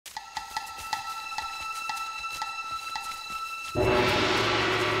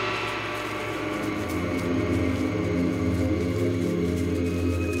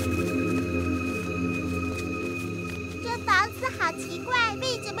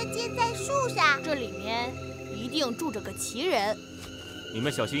的？这里面一定住着个奇人。你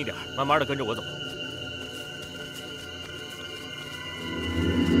们小心一点，慢慢的跟着我走。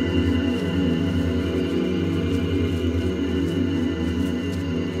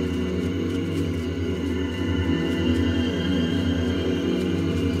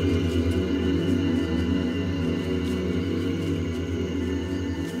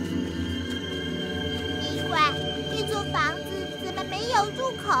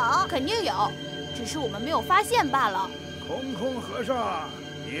肯定有，只是我们没有发现罢了。空空和尚，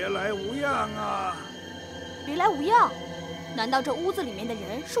别来无恙啊！别来无恙？难道这屋子里面的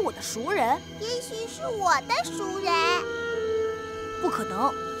人是我的熟人？也许是我的熟人。不可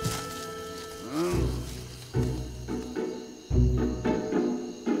能。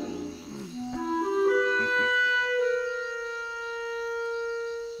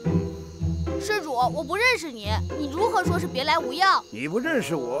施主，我不认识你，你如何说是别来无恙？你不认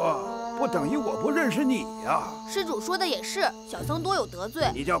识我，不等于我不认识你呀。施主说的也是，小僧多有得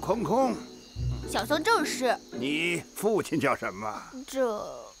罪。你叫空空，小僧正是。你父亲叫什么？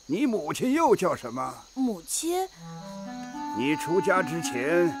你母亲又叫什么？母亲。你出家之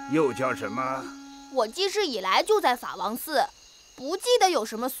前又叫什么？我记事以来就在法王寺，不记得有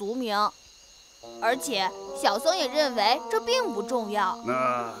什么俗名，而且小僧也认为这并不重要。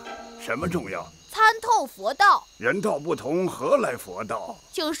那什么重要？参透佛道。人道不同，何来佛道？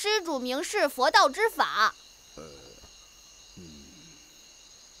请施主明示佛道之法。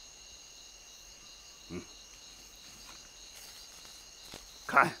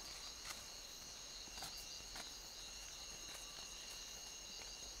看，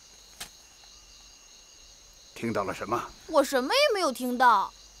听到了什么？我什么也没有听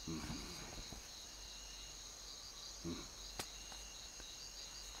到。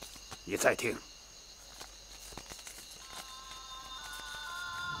你再听。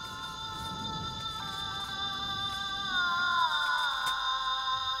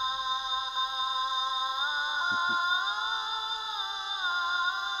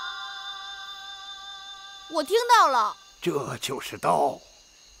我听到了。这就是道。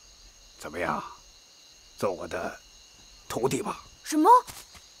怎么样，做我的徒弟吧？什么？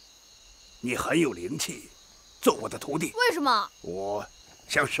你很有灵气，做我的徒弟。为什么？我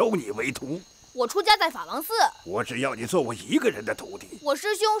想收你为徒。我出家在法王寺，我只要你做我一个人的徒弟。我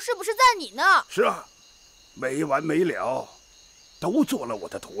师兄是不是在你那儿？是啊，没完没了，都做了我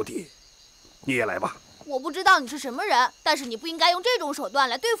的徒弟。你也来吧。我不知道你是什么人，但是你不应该用这种手段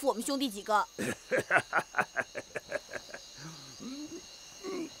来对付我们兄弟几个。这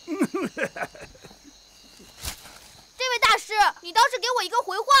位大师，你倒是给我一个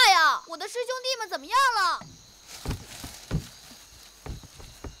回话呀！我的师兄弟们怎么样了？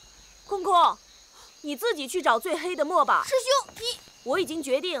空空，你自己去找最黑的墨吧。师兄，你……我已经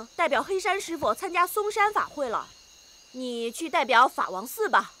决定代表黑山师傅参加嵩山法会了，你去代表法王寺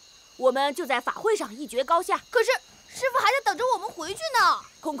吧。我们就在法会上一决高下。可是师傅还在等着我们回去呢。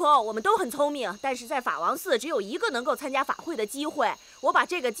空空，我们都很聪明，但是在法王寺只有一个能够参加法会的机会，我把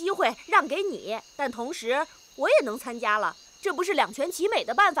这个机会让给你，但同时我也能参加了，这不是两全其美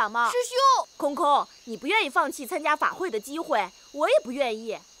的办法吗？师兄，空空，你不愿意放弃参加法会的机会，我也不愿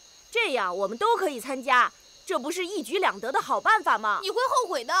意，这样我们都可以参加，这不是一举两得的好办法吗？你会后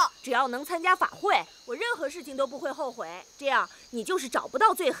悔的。只要能参加法会，我任何事情都不会后悔。这样，你就是找不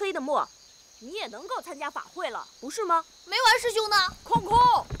到最黑的墨，你也能够参加法会了，不是吗？没完，师兄呢？空空，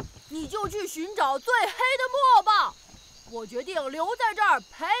你就去寻找最黑的墨吧。我决定留在这儿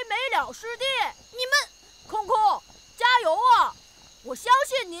陪没了师弟。你们，空空，加油啊！我相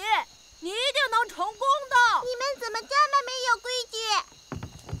信你，你一定能成功的。你们怎么这么没有规矩？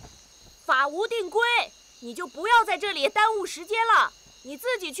法无定规，你就不要在这里耽误时间了，你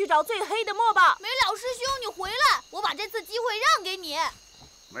自己去找最黑的墨吧。没了师兄，你回来，我把这次机会让给你。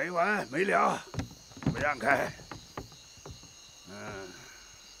没完没了，让开。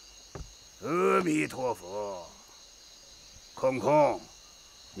阿弥陀佛。空空，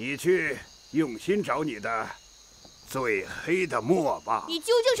你去用心找你的最黑的墨吧。你究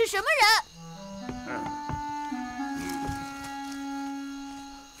竟是什么人？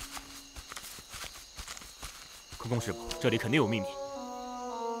空空师傅，这里肯定有秘密。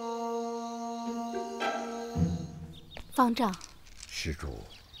方丈，施主，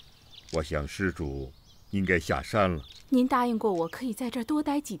我想施主应该下山了。您答应过我可以在这儿多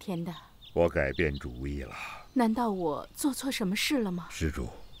待几天的。我改变主意了。难道我做错什么事了吗？施主，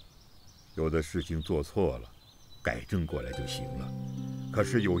有的事情做错了，改正过来就行了。可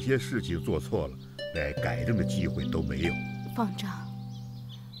是有些事情做错了，连改正的机会都没有。方丈，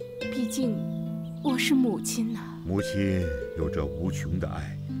毕竟我是母亲呐。母亲有着无穷的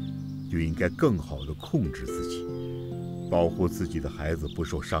爱，就应该更好地控制自己，保护自己的孩子不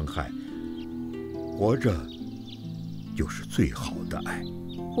受伤害。活着就是最好的爱。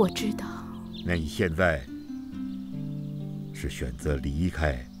我知道。那你现在是选择离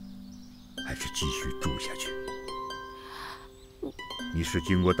开，还是继续住下去？你是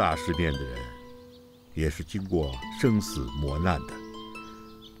经过大世面的人，也是经过生死磨难的。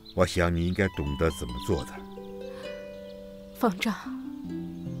我想你应该懂得怎么做的。方丈，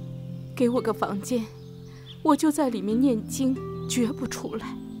给我个房间，我就在里面念经，绝不出来。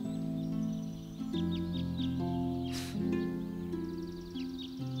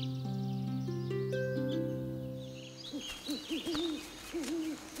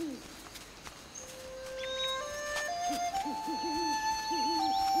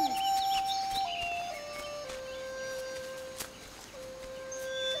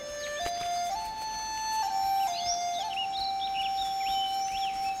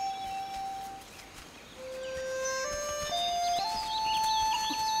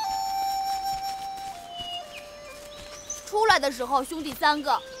出来的时候兄弟3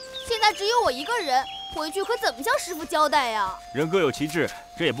个，现在只有我一个人，回去可怎么向师傅交代呀？人各有其志，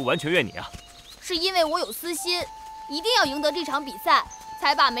这也不完全怨你啊。是因为我有私心，一定要赢得这场比赛，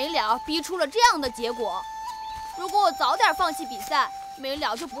才把没了逼出了这样的结果。如果我早点放弃比赛，没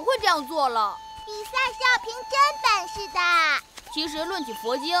了就不会这样做了。比赛是要凭真本事的。其实论起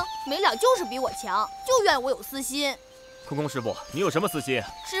佛经，没了就是比我强，就怨我有私心。空空师傅，你有什么私心？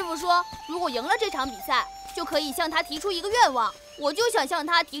师傅说，如果赢了这场比赛，就可以向他提出一个愿望。我就想向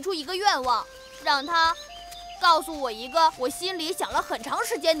他提出一个愿望，让他告诉我一个我心里想了很长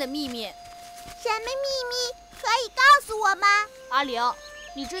时间的秘密。什么秘密？可以告诉我吗？阿玲，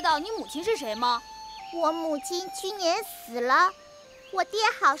你知道你母亲是谁吗？我母亲去年死了，我爹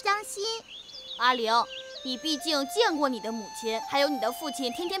好伤心。阿玲，你毕竟见过你的母亲，还有你的父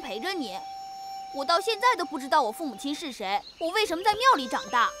亲天天陪着你。我到现在都不知道我父母亲是谁，我为什么在庙里长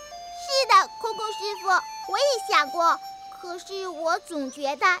大。是的，空空师傅，我也想过，可是我总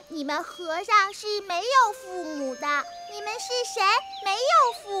觉得你们和尚是没有父母的。你们是谁？没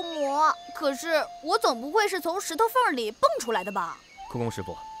有父母。可是我总不会是从石头缝里蹦出来的吧？空空师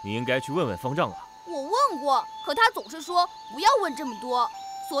傅，你应该去问问方丈啊。我问过，可他总是说不要问这么多，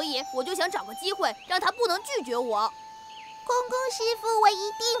所以我就想找个机会让他不能拒绝我。空空师傅，我一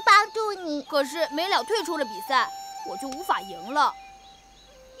定帮助你。可是没了退出了比赛，我就无法赢了。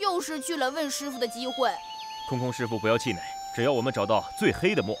又失去了问师傅的机会。空空师傅不要气馁，只要我们找到最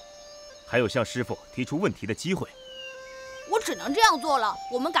黑的墨，还有向师傅提出问题的机会。我只能这样做了，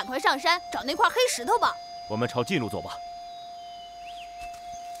我们赶快上山找那块黑石头吧。我们朝近路走吧。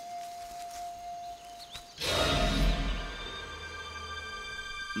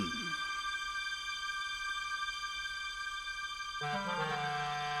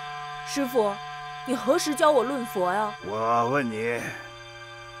师傅，你何时教我论佛呀？我问你，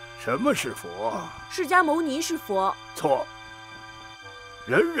什么是佛？释迦牟尼是佛。错，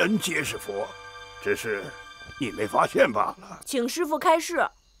人人皆是佛，只是你没发现罢了。请师傅开示。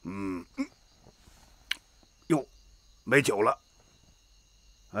哟，没酒了。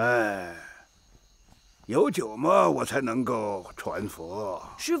哎，有酒嘛，我才能够传佛。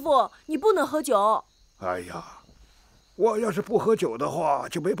师傅，你不能喝酒。哎呀，我要是不喝酒的话，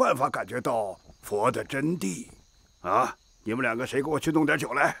就没办法感觉到佛的真谛。啊，你们两个谁给我去弄点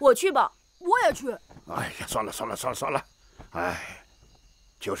酒来？我去吧。我也去。哎呀，算了。哎，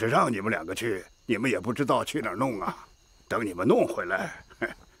就是让你们两个去，你们也不知道去哪儿弄啊。等你们弄回来，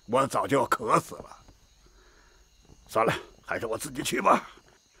我早就要渴死了。算了，还是我自己去吧。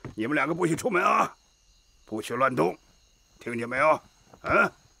你们两个不许出门啊，不许乱动，听见没有？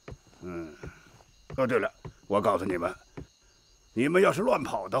哦，对了，我告诉你们，你们要是乱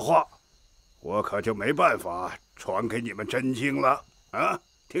跑的话，我可就没办法传给你们真经了啊！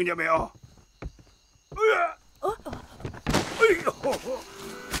听见没有？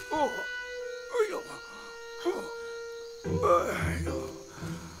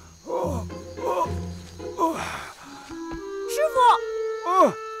师傅。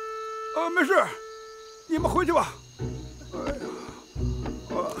没事，你们回去吧。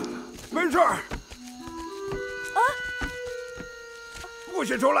没事。不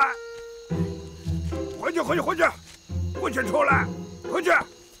许出来！回去！不许出来！回去！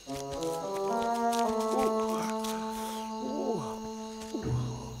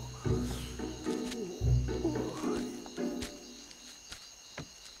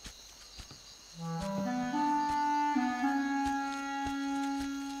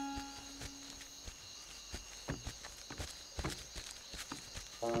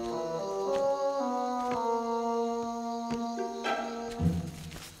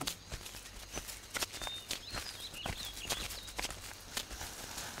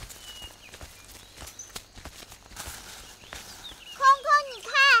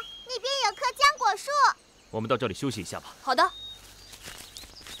们到这里休息一下吧。好的。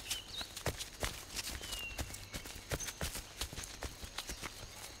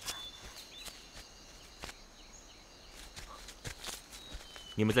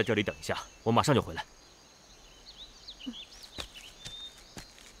你们在这里等一下，我马上就回来。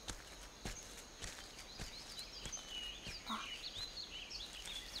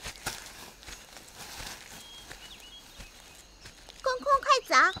空空，快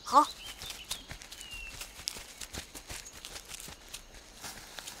走！好。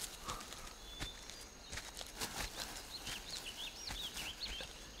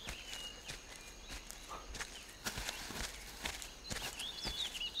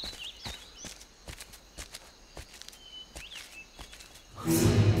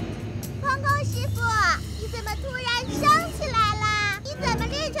空空师傅，你怎么突然升起来了？你怎么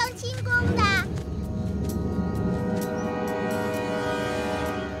练成轻功的？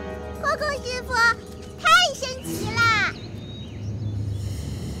空空师傅，太神奇了！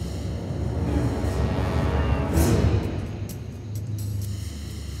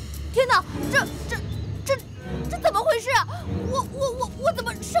天哪，这怎么回事？我怎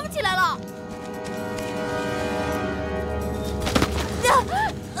么升起来了？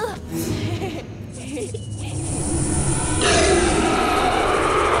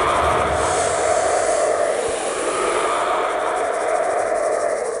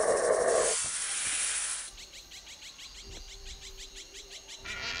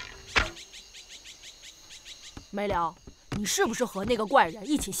没了，你是不是和那个怪人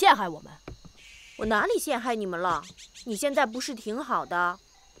一起陷害我们？我哪里陷害你们了？你现在不是挺好的？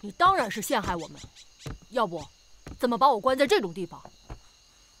你当然是陷害我们，要不，怎么把我关在这种地方？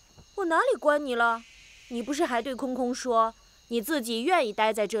我哪里关你了？你不是还对空空说，你自己愿意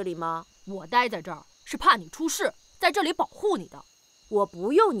待在这里吗？我待在这儿是怕你出事，在这里保护你的。我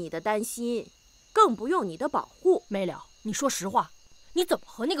不用你的担心，更不用你的保护。没了，你说实话，你怎么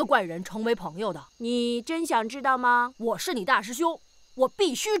和那个怪人成为朋友的？你真想知道吗？我是你大师兄，我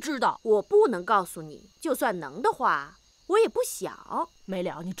必须知道。我不能告诉你，就算能的话，我也不想。没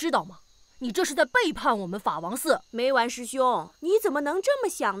了，你知道吗？你这是在背叛我们法王寺。没完师兄，你怎么能这么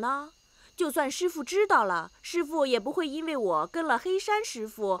想呢？就算师父知道了，师父也不会因为我跟了黑山师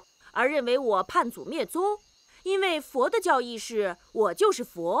父而认为我叛祖灭宗。因为佛的教义是我就是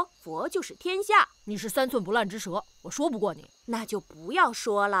佛，佛就是天下。你是3寸不烂之舌，我说不过你。那就不要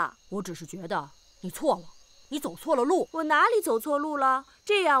说了。我只是觉得你错了，你走错了路。我哪里走错路了？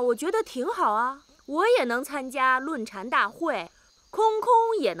这样我觉得挺好啊。我也能参加论禅大会，空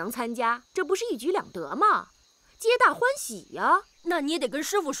空也能参加，这不是一举两得吗？皆大欢喜呀。那你也得跟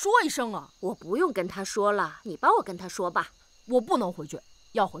师傅说一声啊。我不用跟他说了，你帮我跟他说吧。我不能回去，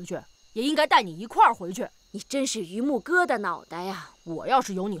要回去也应该带你一块儿回去。你真是榆木疙瘩脑袋呀！我要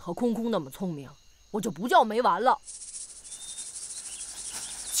是有你和空空那么聪明，我就不叫没完了。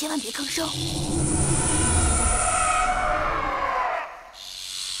千万别吭声。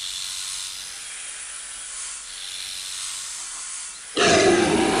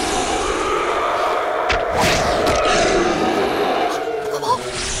快跑！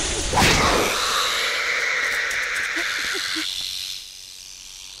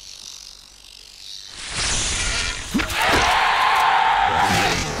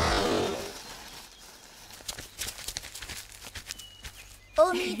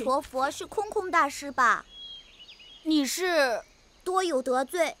阿弥陀佛，是空空大师吧？你是？多有得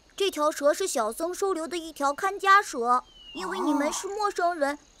罪！这条蛇是小僧收留的一条看家蛇，因为你们是陌生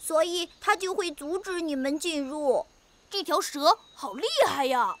人，所以他就会阻止你们进入。这条蛇好厉害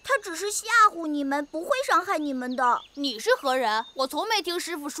呀！他只是吓唬你们，不会伤害你们的。你是何人？我从没听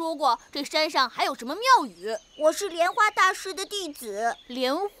师傅说过这山上还有什么庙宇。我是莲花大师的弟子。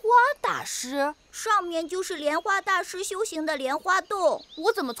莲花大师？上面就是莲花大师修行的莲花洞。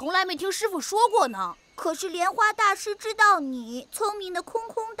我怎么从来没听师傅说过呢？可是莲花大师知道你，聪明的空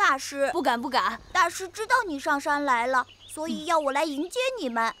空大师。不敢不敢。大师知道你上山来了，所以要我来迎接你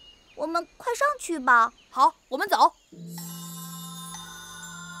们。我们快上去吧。好，我们走。阿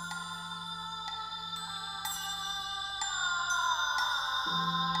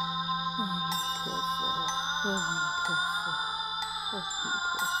弥陀佛，阿弥陀佛，阿弥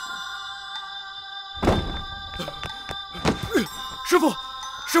陀佛。师傅，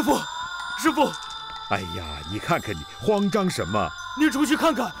师傅，师傅！哎呀，你看看你，慌张什么？你出去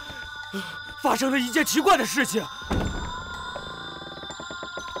看看，发生了一件奇怪的事情。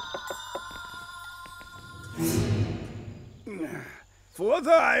佛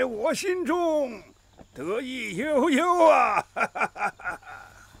在我心中，得意悠悠啊！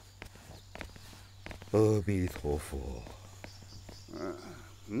阿弥陀佛。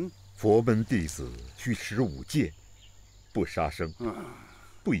佛门弟子需持5戒：不杀生，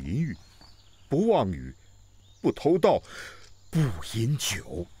不淫欲，不妄语，不偷盗，不饮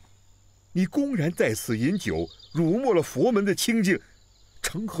酒。你公然在此饮酒，辱没了佛门的清净，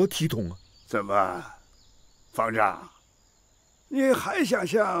成何体统啊？怎么，方丈，你还想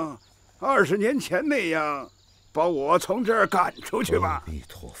像20年前那样把我从这儿赶出去吧？阿弥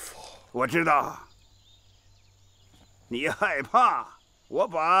陀佛，我知道你害怕我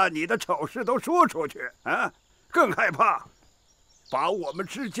把你的丑事都说出去啊，更害怕把我们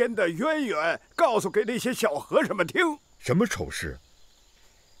之间的渊源告诉给那些小和尚们听。什么丑事？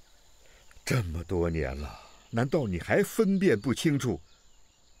这么多年了，难道你还分辨不清楚？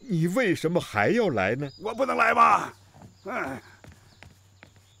你为什么还要来呢？我不能来吗？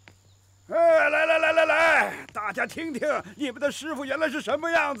来，大家听听你们的师傅原来是什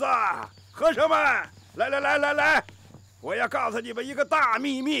么样子。和尚们，来，我要告诉你们一个大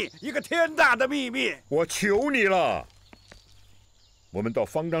秘密，一个天大的秘密。我求你了，我们到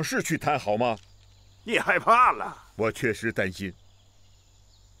方丈室去谈好吗？你害怕了？我确实担心。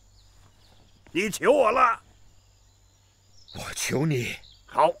你求我了？我求你。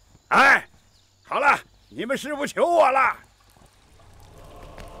好，好了，你们师傅求我了。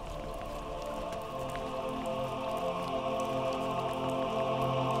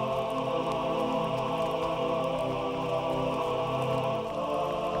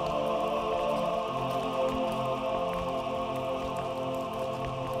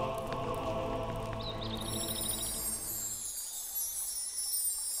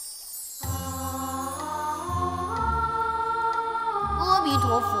阿弥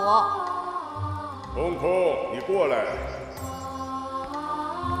陀佛。空空，你过来。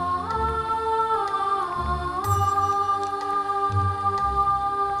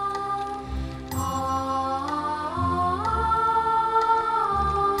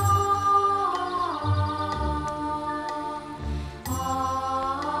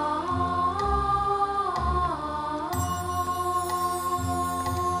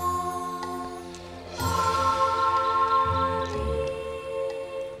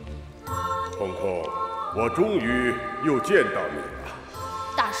空空，我终于又见到你了。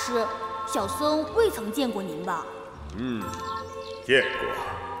大师，小僧未曾见过您吧？见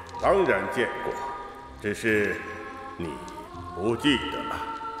过，当然见过，只是你不记得了。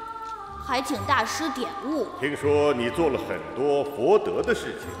还请大师点悟。听说你做了很多佛德的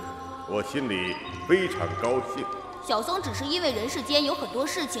事情，我心里非常高兴。小僧只是因为人世间有很多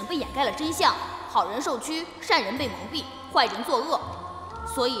事情被掩盖了真相，好人受屈，善人被蒙蔽，坏人作恶。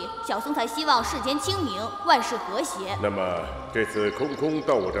所以小僧才希望世间清明，万事和谐。那么这次空空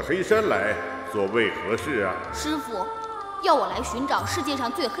到我这黑山来，所为何事啊？师父要我来寻找世界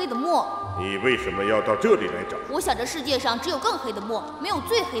上最黑的墨。你为什么要到这里来找？我想这世界上只有更黑的墨，没有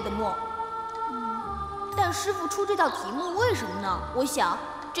最黑的墨。但师父出这道题目为什么呢？我想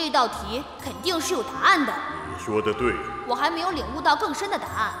这道题肯定是有答案的。你说的对。我还没有领悟到更深的答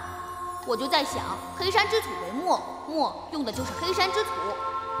案，我就在想，黑山之土为墨，墨用的就是黑山之土。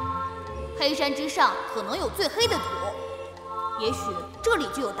黑山之上可能有最黑的土，也许这里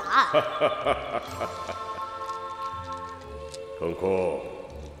就有答案。空空，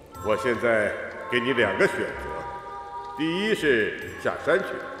我现在给你2个选择，第一是下山去，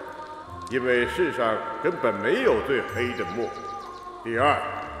因为世上根本没有最黑的墨；第二，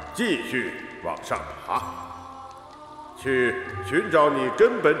继续往上爬，去寻找你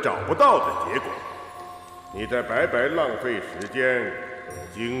根本找不到的结果。你在白白浪费时间和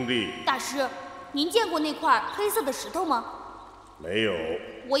精力。大师，您见过那块黑色的石头吗？没有。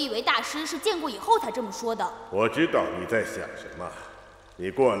我以为大师是见过以后才这么说的。我知道你在想什么，你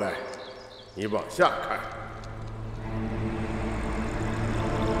过来，你往下看。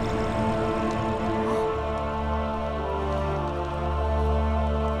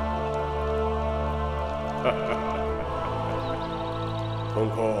空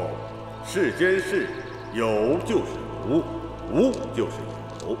空，世间事，有就是无，无就是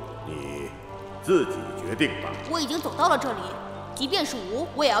有，你自己决定吧。我已经走到了这里，即便是无，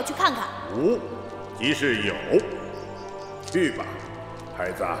我也要去看看。无即是有，去吧，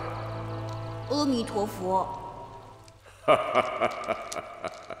孩子。阿弥陀佛。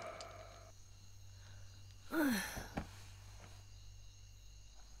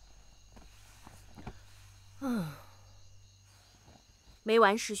没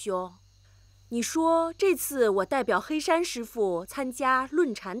完，师兄，你说这次我代表黑山师傅参加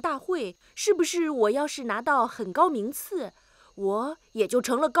论禅大会，是不是我要是拿到很高名次，我也就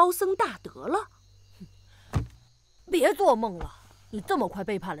成了高僧大德了？别做梦了，你这么快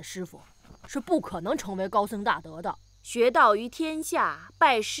背叛了师傅，是不可能成为高僧大德的。学道于天下，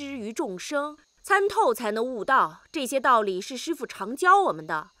拜师于众生，参透才能悟道。这些道理是师父常教我们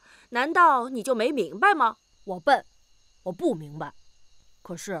的，难道你就没明白吗？我笨，我不明白，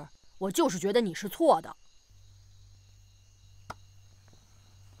可是我就是觉得你是错的。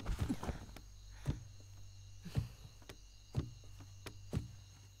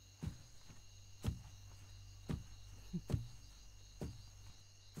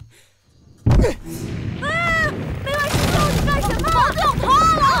没完师兄，你干什么？房子要塌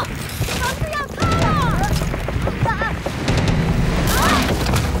了！房子要塌了！你在哪儿啊？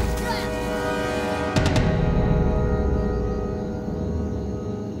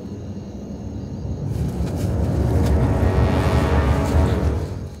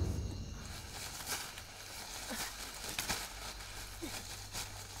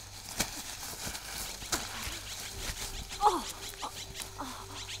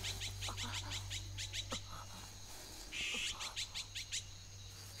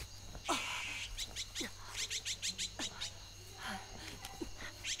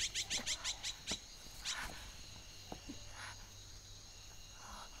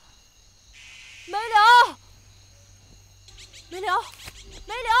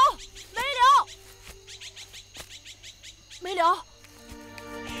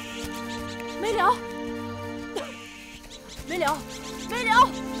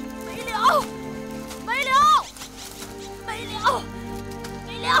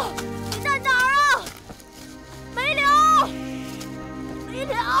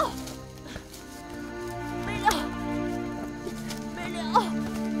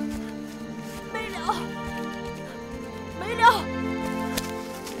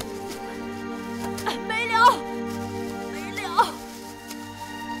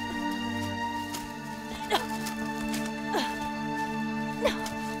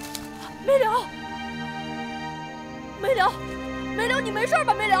没了！没了！梅柳，你没事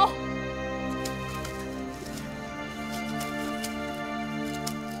吧？梅柳，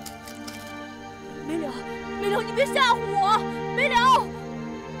梅柳，你别吓唬我！梅柳，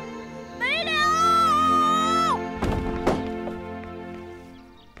梅柳！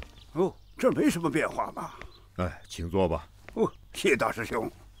哦，这没什么变化嘛。哎，请坐吧。哦，谢大师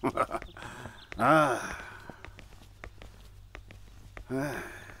兄。啊，哎，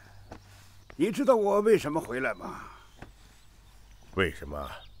你知道我为什么回来吗？为什么？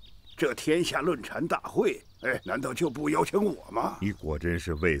这天下论禅大会，难道就不邀请我吗？你果真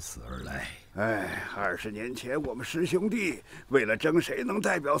是为此而来。20年前我们师兄弟为了争谁能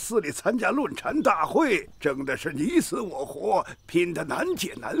代表寺里参加论禅大会，争的是你死我活，拼得难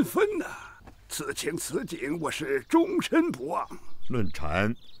解难分呐。此情此景，我是终身不忘。论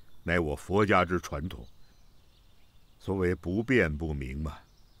禅，乃我佛家之传统。所谓不辩不明嘛。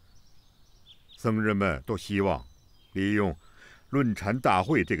僧人们都希望利用论禅大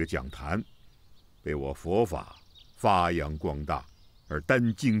会这个讲坛，为我佛法发扬光大，而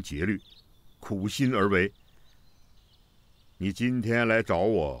殚精竭虑，苦心而为。你今天来找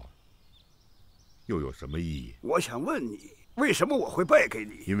我，又有什么意义？我想问你，为什么我会败给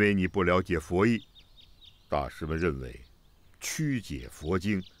你？因为你不了解佛意。大师们认为，曲解佛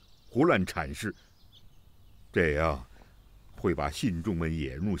经，胡乱阐释，这样会把信众们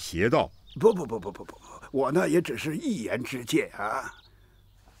引入邪道。不，我那也只是一言之见啊。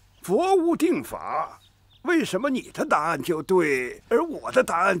佛无定法，为什么你的答案就对，而我的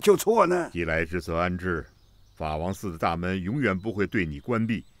答案就错呢？既来之则安之，法王寺的大门永远不会对你关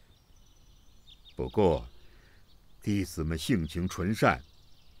闭。不过，弟子们性情纯善，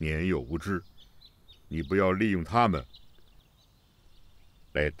年幼无知，你不要利用他们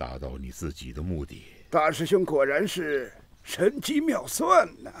来达到你自己的目的。大师兄果然是神机妙算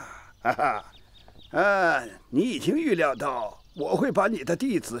呐！哈哈，你已经预料到我会把你的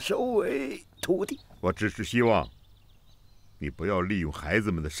弟子收为徒弟。我只是希望你不要利用孩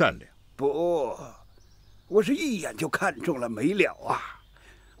子们的善良。不，我是一眼就看中了梅了啊！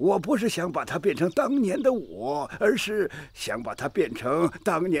我不是想把它变成当年的我，而是想把它变成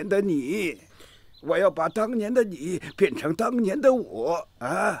当年的你。我要把当年的你变成当年的我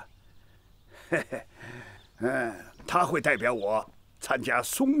啊！嘿嘿，他会代表我参加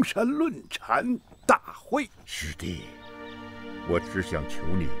嵩山论禅大会。师弟，我只想求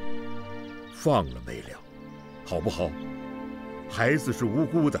你放了梅了，好不好？孩子是无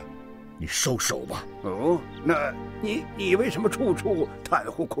辜的，你收手吧。哦，那你为什么处处袒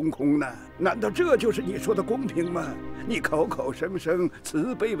护空空呢？难道这就是你说的公平吗？你口口声声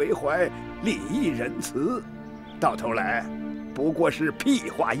慈悲为怀，礼义仁慈，到头来不过是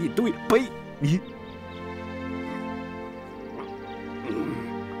屁话一堆。悲，你。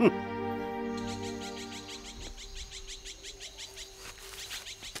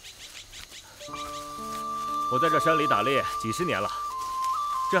我在这山里打猎几十年了，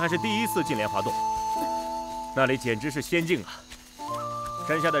这还是第一次进莲花洞，那里简直是仙境啊！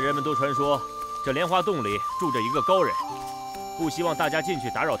山下的人们都传说，这莲花洞里住着一个高人，不希望大家进去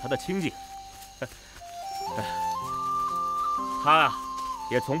打扰他的清静。他啊，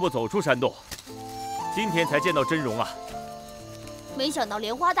也从不走出山洞，今天才见到真容啊！没想到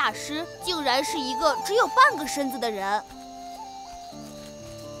莲花大师竟然是一个只有半个身子的人。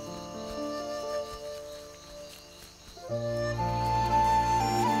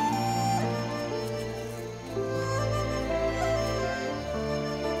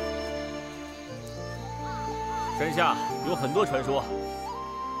山下有很多传说，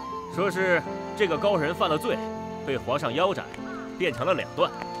说是这个高人犯了罪，被皇上腰斩，变成了2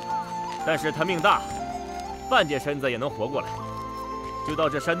段。但是他命大，半截身子也能活过来，就到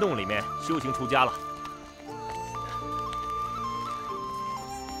这山洞里面修行出家了。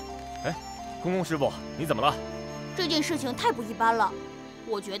哎，公公师傅，你怎么了？这件事情太不一般了，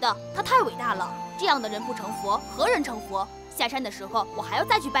我觉得他太伟大了。这样的人不成佛，何人成佛？下山的时候，我还要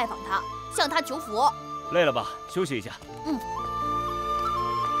再去拜访他，向他求佛。累了吧？休息一下。嗯。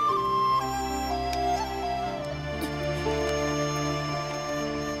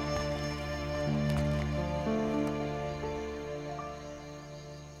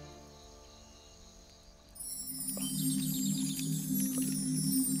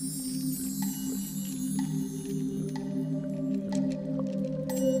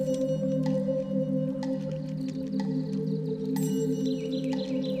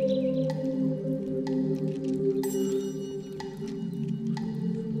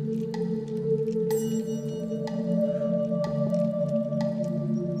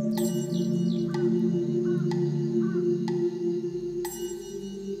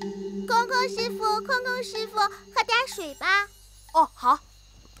空空师傅，喝点水吧。哦，好。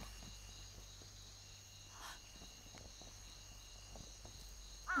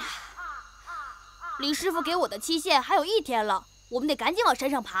李师傅给我的期限还有1天了，我们得赶紧往山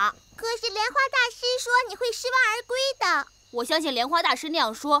上爬。可是莲花大师说你会失望而归的。我相信莲花大师那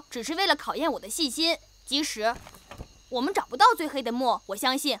样说，只是为了考验我的细心。即使我们找不到最黑的墨，我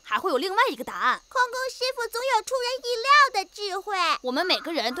相信还会有另外一个答案。空空师傅总有出人意料的智慧。我们每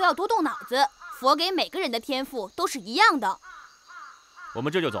个人都要多动脑子，佛给每个人的天赋都是一样的。我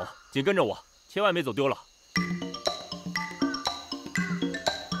们这就走，紧跟着我，千万别走丢了。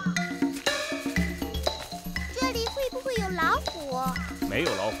这里会不会有老虎？没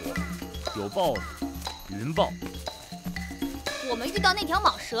有老虎，有豹子、云豹。我们遇到那条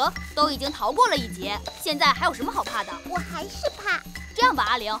蟒蛇都已经逃过了一劫，现在还有什么好怕的？我还是怕。这样吧，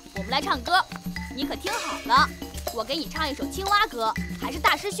阿玲，我们来唱歌，你可听好了，我给你唱一首青蛙歌，还是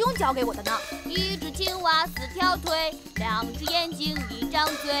大师兄教给我的呢。1只青蛙4条腿，2只眼睛1张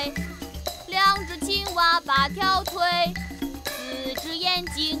嘴，2只青蛙8条腿，4只眼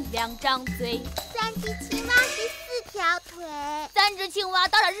睛2张嘴，3只青蛙14条腿，3只青蛙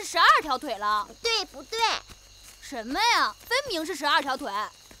当然是12条腿了。对不对？什么呀？分明是12条腿。哎，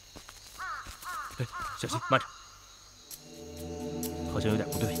小心，慢着，好像有点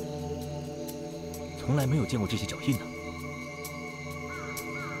不对，从来没有见过这些脚印呢。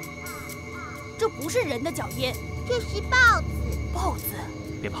这不是人的脚印，这是豹子。豹子？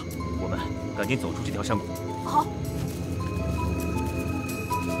别怕，我们赶紧走出这条山谷。好。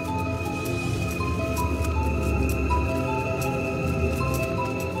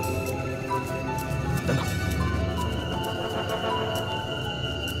等等。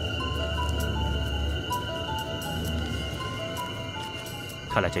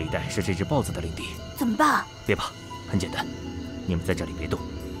看来这一带是这只豹子的领地。怎么办？别怕，很简单，你们在这里别动，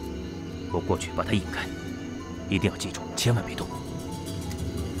我过去把它引开。一定要记住，千万别动。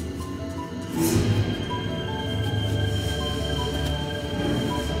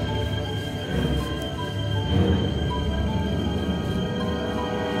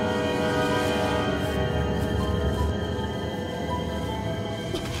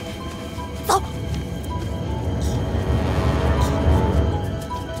走。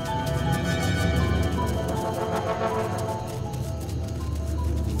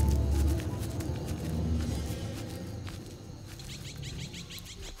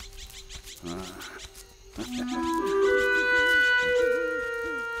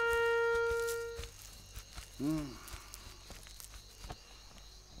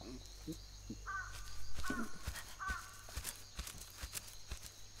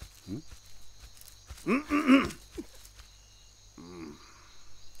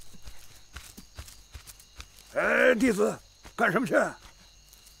哎，弟子，干什么去？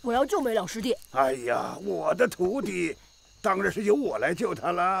我要救梅老师弟。哎呀，我的徒弟，当然是由我来救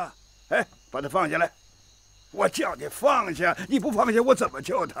他了。哎，把他放下来。我叫你放下，你不放下，我怎么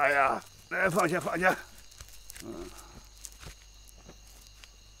救他呀？来，放下，放下。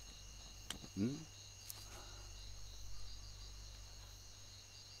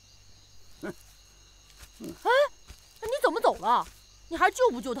哎，你怎么走了？你还救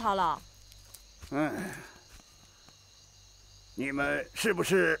不救他了？你们是不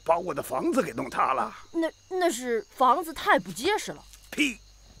是把我的房子给弄塌了？那是房子太不结实了。屁，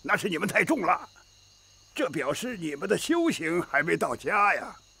那是你们太重了。这表示你们的修行还没到家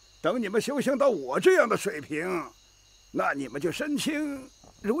呀。等你们修行到我这样的水平，那你们就身轻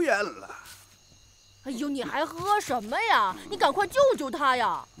如燕了。哎呦，你还喝什么呀？你赶快救救他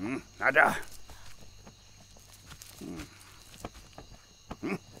呀！拿着。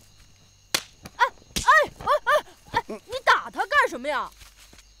你打他干什么呀？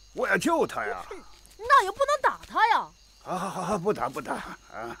我要救他呀。那也不能打他呀。好，不打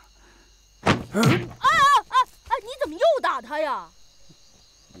啊！你怎么又打他呀？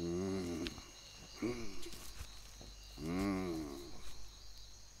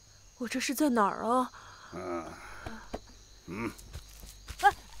我这是在哪儿啊？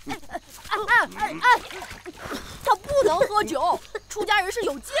他不能喝酒，出家人是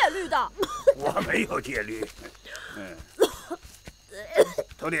有戒律的。我没有戒律。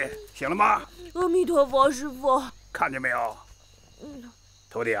徒弟，醒了吗？阿弥陀佛，师父。看见没有？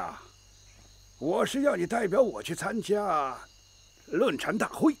徒弟啊，我是要你代表我去参加论禅大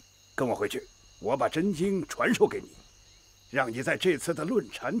会，跟我回去，我把真经传授给你，让你在这次的论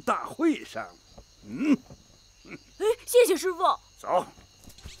禅大会上，谢谢师父。走。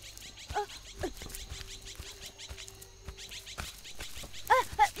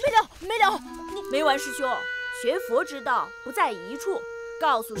没了，你没完，师兄，学佛之道不在一处，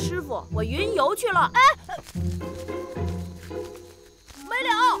告诉师父我云游去了。没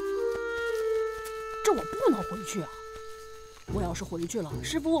了，这我不能回去啊！我要是回去了，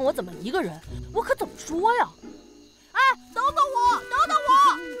师父问我怎么一个人，我可怎么说呀？等等我！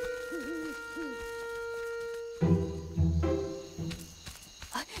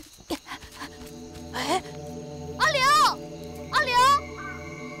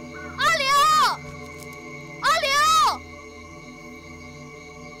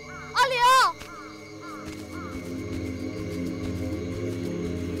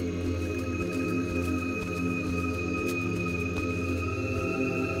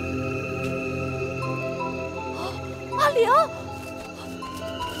阿玲，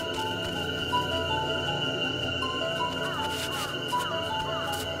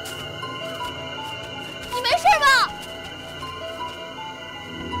你没事吧？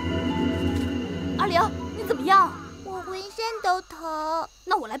阿玲，你怎么样？我浑身都疼。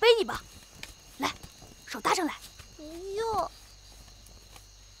那我来背你吧。来，手搭上来。不用。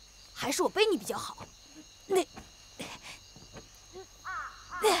还是我背你比较好。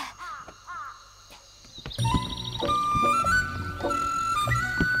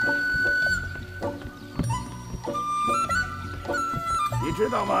你知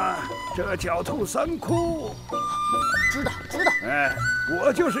道吗？这狡兔三窟。知道。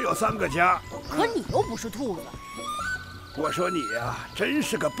我就是有3个家。可你又不是兔子。我说你呀，真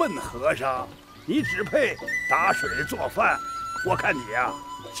是个笨和尚，你只配打水做饭。我看你呀，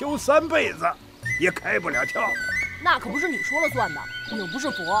修3辈子也开不了窍。那可不是你说了算的，你又不是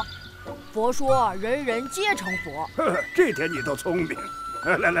佛。佛说人人皆成佛。这点你都聪明。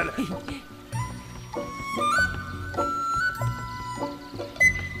来。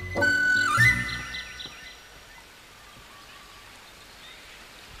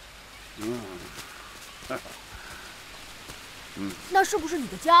那是不是你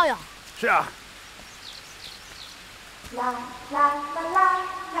的家呀？是啊。啦啦啦啦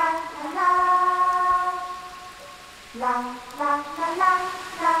啦啦啦，啦啦啦啦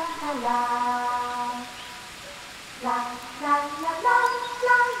啦啦啦，啦啦啦啦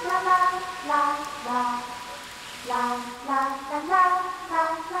啦啦啦啦，啦啦啦啦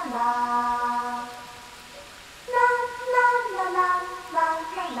啦啦。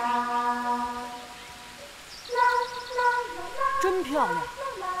真漂亮！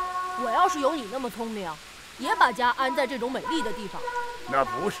我要是有你那么聪明，也把家安在这种美丽的地方。那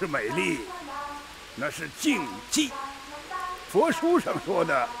不是美丽，那是静寂。佛书上说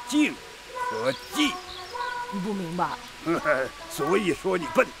的静和寂。你不明白？所以说你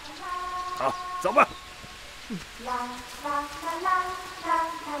笨。好，走吧。啦啦啦啦啦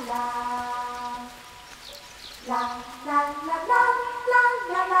啦啦，啦啦啦啦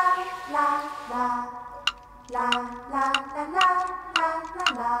啦啦啦啦。啦啦啦啦啦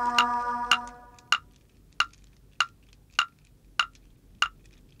啦！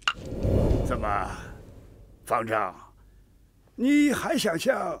怎么，方丈，你还想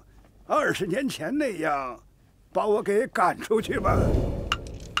像20年前那样把我给赶出去吗？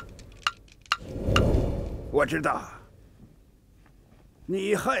我知道，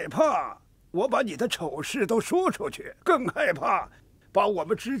你害怕我把你的丑事都说出去，更害怕把我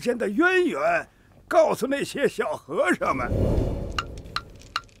们之间的渊源告诉那些小和尚们。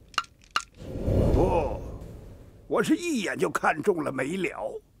不，我是一眼就看中了没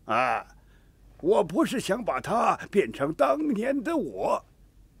了啊！我不是想把它变成当年的我，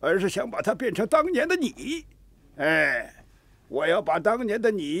而是想把它变成当年的你。哎，我要把当年的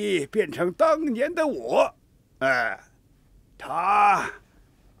你变成当年的我。哎，他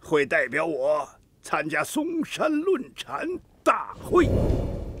会代表我参加嵩山论禅大会。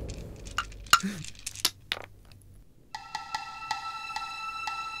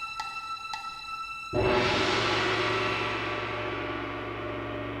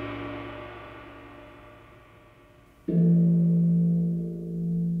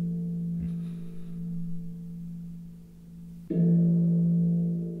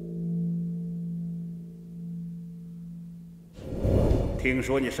听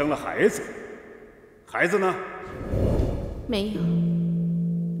说你生了孩子，孩子呢？没有，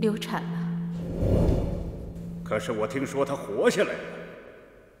流产了。可是我听说他活下来了，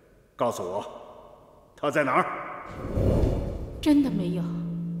告诉我，他在哪儿？真的没有，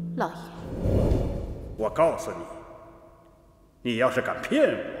老爷。我告诉你，你要是敢骗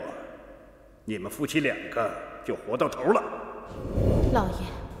我，你们夫妻2个就活到头了。老爷，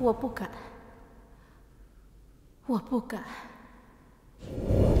我不敢，我不敢。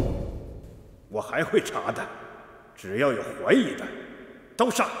我还会查的，只要有怀疑的，都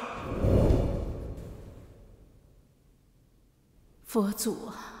杀。佛祖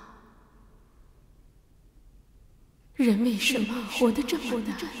啊，人为什么活得这么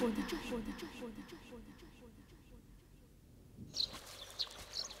难？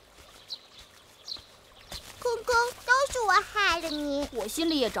公公，都是我害了你。我心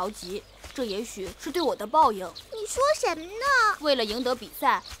里也着急，这也许是对我的报应。你说什么呢？为了赢得比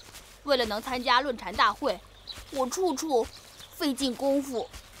赛，为了能参加论禅大会，我处处费尽功夫，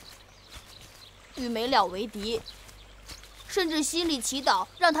与没了为敌，甚至心里祈祷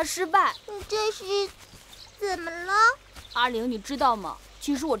让他失败。你这是怎么了？阿玲，你知道吗？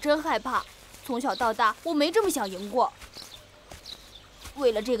其实我真害怕，从小到大我没这么想赢过。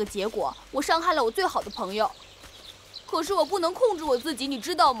为了这个结果，我伤害了我最好的朋友。可是我不能控制我自己，你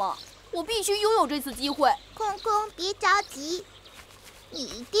知道吗？我必须拥有这次机会。公公，别着急，你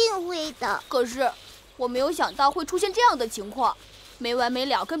一定会的。可是我没有想到会出现这样的情况，没完没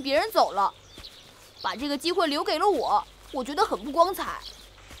了跟别人走了，把这个机会留给了我，我觉得很不光彩。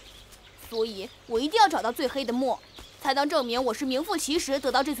所以我一定要找到最黑的墨，才能证明我是名副其实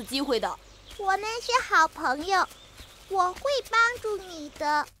得到这次机会的。我们是好朋友，我会帮助你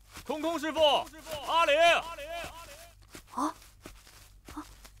的。空空师傅，阿玲，啊！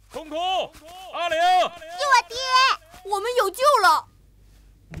空空，阿玲，是我爹，我们有救了！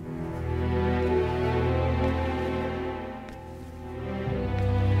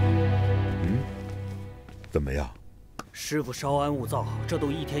怎么样？师傅稍安勿躁，这都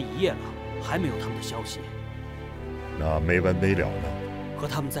1天1夜了，还没有他们的消息。那没完没了呢？和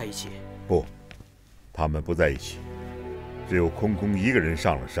他们在一起？不，他们不在一起，只有空空一个人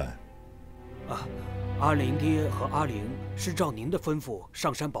上了山。啊，阿玲爹和阿玲是照您的吩咐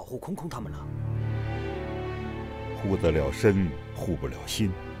上山保护空空他们了。护得了身，护不了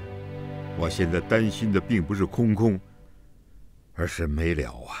心。我现在担心的并不是空空，而是没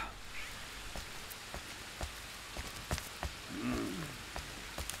了啊。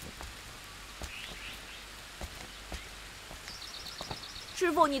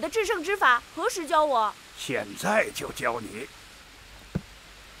师傅，你的制胜之法何时教我？现在就教你。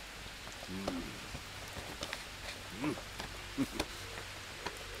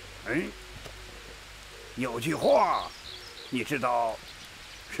哎，有句话，你知道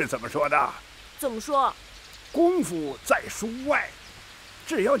是怎么说的？怎么说？功夫在书外，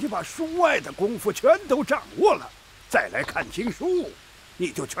只要你把书外的功夫全都掌握了，再来看经书，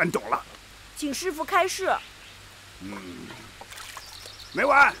你就全懂了。请师傅开示。没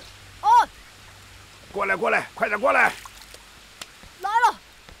完。哦，过来，过来，快点过来！来了，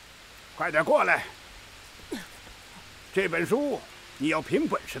快点过来！这本书你要凭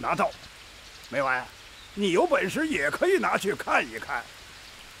本事拿到。没完，你有本事也可以拿去看一看。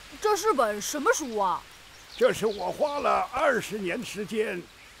这是本什么书啊？这是我花了20年时间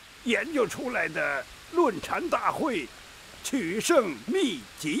研究出来的论禅大会取胜秘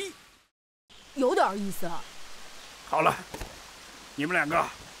籍。有点意思。好了，你们2个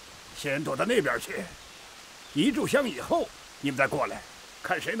先躲到那边去，一炷香以后，你们再过来，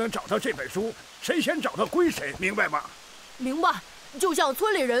看谁能找到这本书，谁先找到归谁，明白吗？明白，就像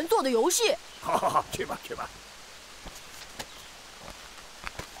村里人做的游戏。好好好，去吧去吧。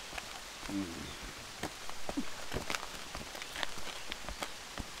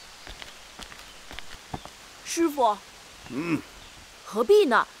师傅。何必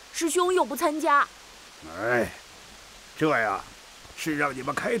呢？师兄又不参加。哎，这呀，是让你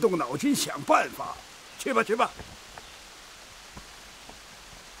们开动脑筋想办法。去吧去吧。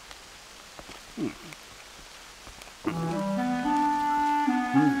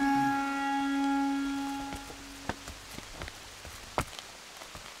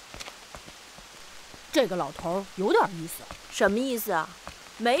这个老头有点意思。什么意思啊？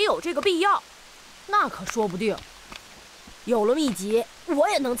没有这个必要。那可说不定。有了秘籍，我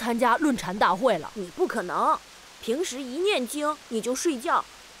也能参加论禅大会了。你不可能，平时一念经你就睡觉，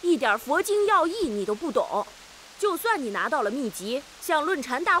一点佛经要义你都不懂。就算你拿到了秘籍，像论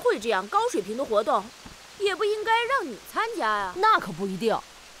禅大会这样高水平的活动，也不应该让你参加呀。那可不一定。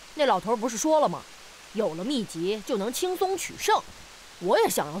那老头不是说了吗？有了秘籍就能轻松取胜。我也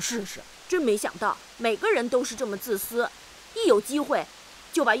想要试试。真没想到，每个人都是这么自私，一有机会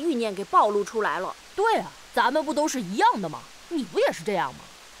就把欲念给暴露出来了。对啊，咱们不都是一样的吗？你不也是这样吗？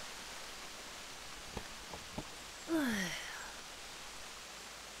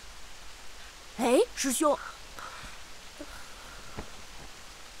哎，师兄，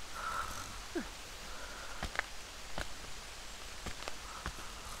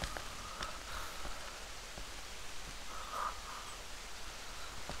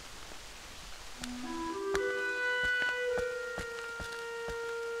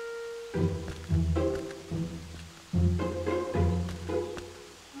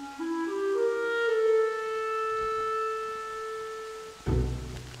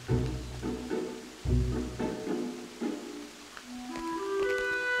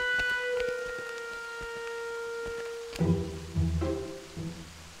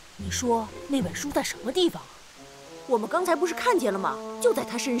你说那本书在什么地方？我们刚才不是看见了吗？就在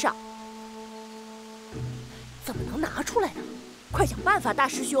他身上。怎么能拿出来呢？快想办法，大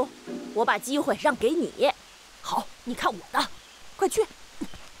师兄！我把机会让给你。好，你看我的，快去！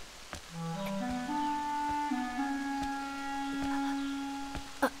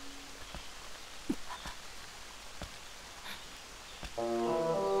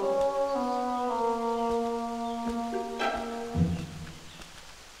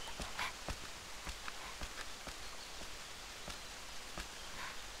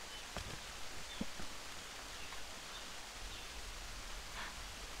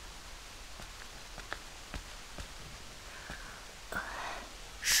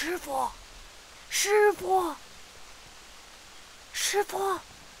师傅，师傅，师傅！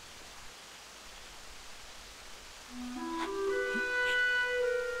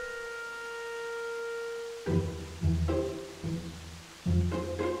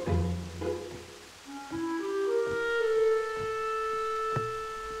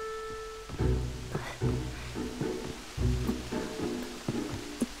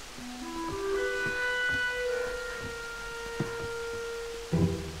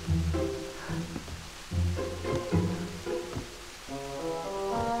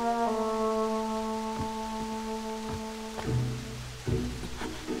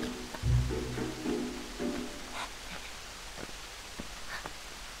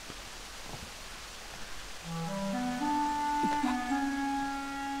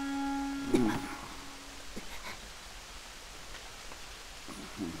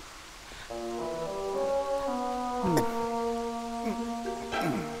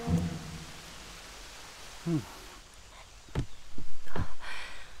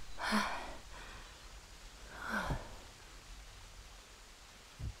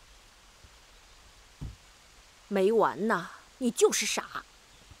没完呐！你就是傻。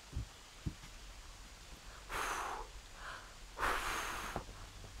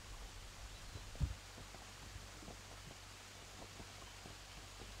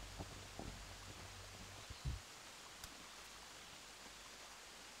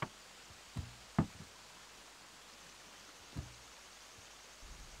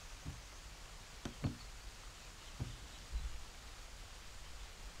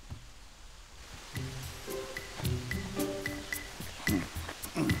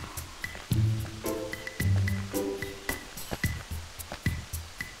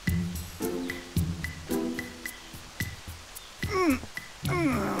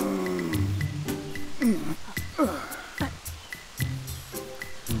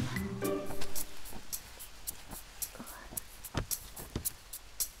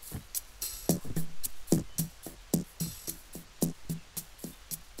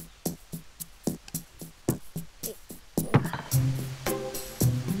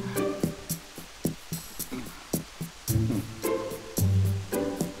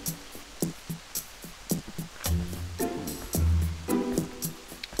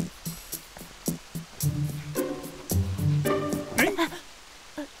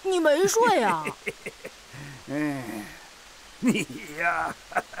没睡啊。你呀，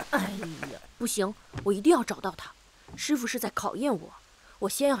哎呀，不行，我一定要找到他。师傅是在考验我，我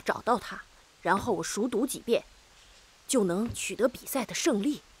先要找到他，然后我熟读几遍，就能取得比赛的胜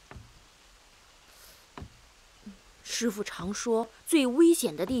利。师傅常说，最危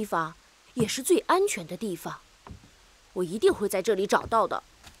险的地方也是最安全的地方。我一定会在这里找到的，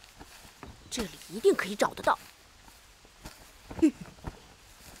这里一定可以找得到。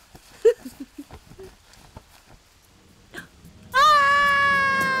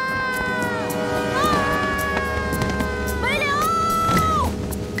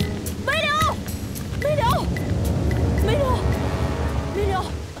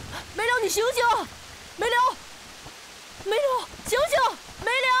你醒醒，梅柳，梅柳，醒醒，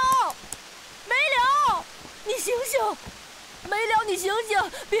梅柳，梅柳，你醒醒，梅柳，你醒醒，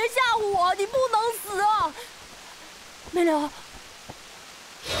别吓唬我，你不能死啊！梅柳，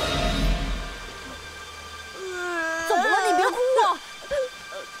怎么了？你别哭啊！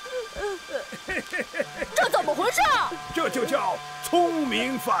这怎么回事？这就叫聪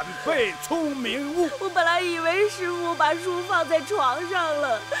明反被聪明误。我本来以为师傅把书放在床上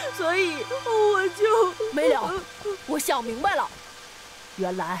了，所以我就……没了，我想明白了，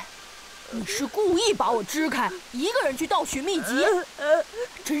原来你是故意把我支开，一个人去盗取秘籍。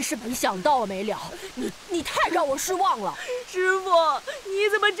真是没想到啊，没了，你太让我失望了。师傅，你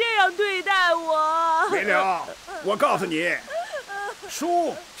怎么这样对待我？没了，我告诉你。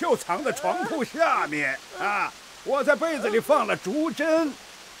书就藏在床铺下面啊！我在被子里放了竹针，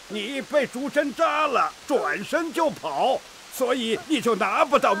你被竹针扎了，转身就跑，所以你就拿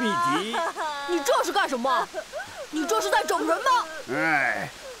不到秘籍。你这是干什么？你这是在整人吗？哎，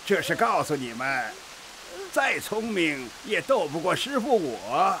这是告诉你们，再聪明也斗不过师傅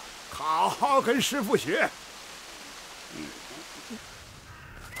我，好好跟师傅学。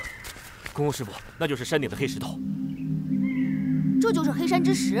公公师傅，那就是山顶的黑石头。这就是黑山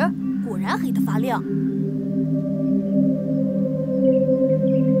之石，果然黑得发亮。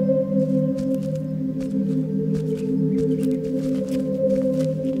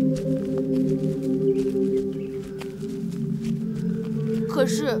可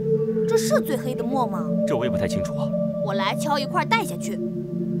是，这是最黑的墨吗？这我也不太清楚啊。我来敲一块带下去。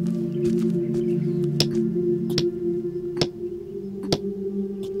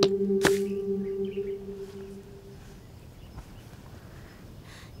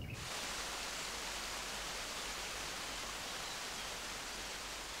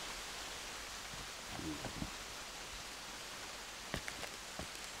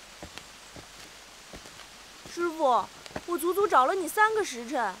师傅，我足足找了你3个时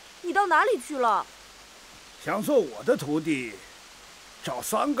辰，你到哪里去了？想做我的徒弟，找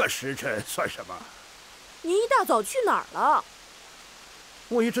3个时辰算什么？你一大早去哪儿了？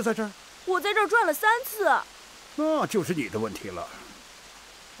我一直在这儿。我在这儿转了3次。那就是你的问题了。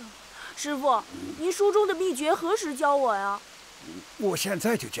师傅，您书中的秘诀何时教我呀？我现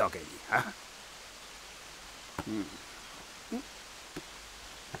在就教给你啊。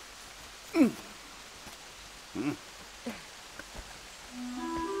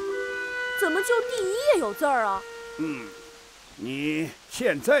怎么就第1页有字儿啊？你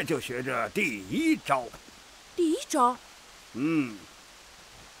现在就学着第1招。第1招？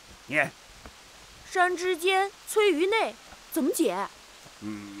念。山之间，摧于内，怎么解？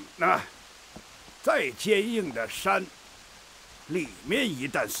那再坚硬的山，里面一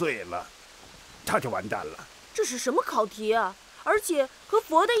旦碎了，它就完蛋了。这是什么考题啊？而且和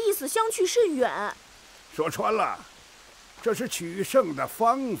佛的意思相去甚远。说穿了，这是取胜的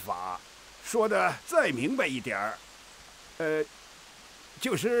方法。说的再明白一点儿，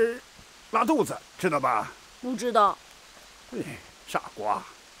就是拉肚子，知道吧？不知道。傻瓜，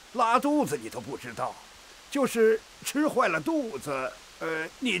拉肚子你都不知道，就是吃坏了肚子，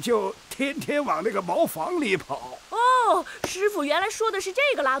你就天天往那个茅房里跑。哦，师傅原来说的是这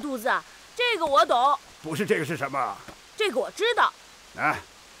个拉肚子，这个我懂。不是这个是什么？这个我知道。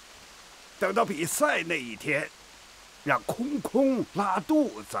等到比赛那一天，让空空拉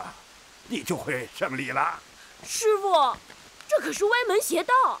肚子，你就会胜利了。师傅，这可是歪门邪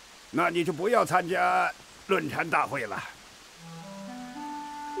道。那你就不要参加论禅大会了。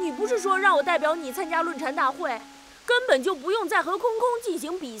你不是说让我代表你参加论禅大会，根本就不用再和空空进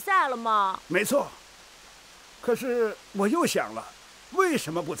行比赛了吗？没错。可是我又想了，为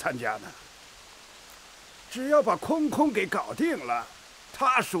什么不参加呢？只要把空空给搞定了，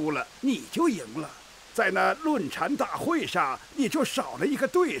他输了，你就赢了。在那论禅大会上，你就少了一个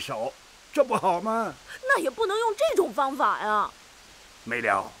对手，这不好吗？那也不能用这种方法呀。没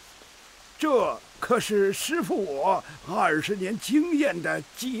了，这可是师傅我20年经验的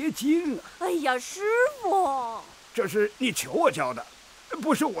结晶。哎呀，师傅，这是你求我教的，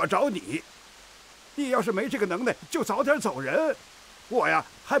不是我找你。你要是没这个能耐，就早点走人。我呀，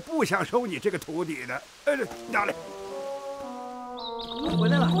还不想收你这个徒弟呢。拿来。回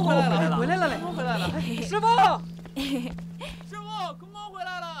来了，回来了，回来了嘞！回来了，师傅，师傅，空空回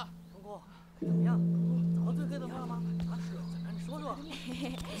来了。空空，怎么样？找到最黑的墨了吗？啊，是，怎么样？你说说。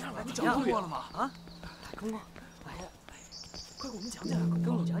你找到墨了吗？啊，空空，哎呀，快给我们讲讲，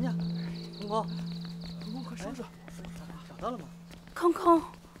跟我们讲讲。空空，空空，快说说，找到了吗？空空。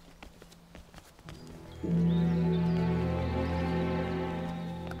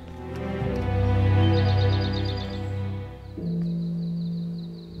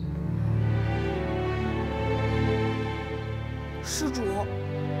施主，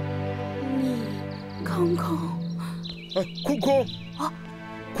你空空，空空啊，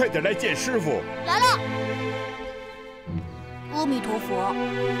快点来见师傅！来了。阿弥陀佛。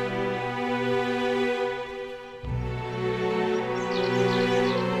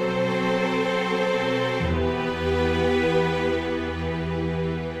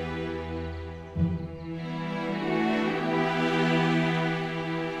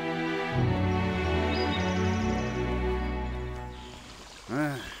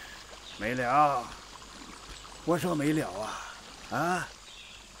没了，我说没了啊！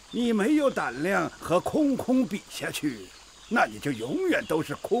你没有胆量和空空比下去，那你就永远都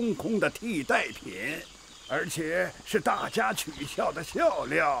是空空的替代品，而且是大家取笑的笑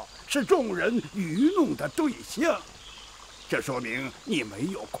料，是众人愚弄的对象。这说明你没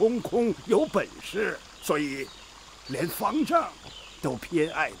有空空有本事，所以连方丈都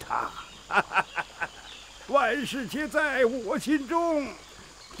偏爱他。万事皆在我心中。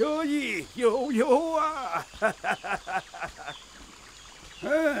得意悠悠啊！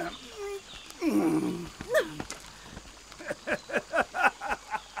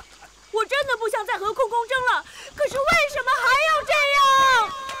我真的不想再和空空争了，可是为什么还要这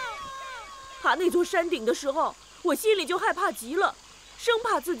样？爬那座山顶的时候，我心里就害怕极了，生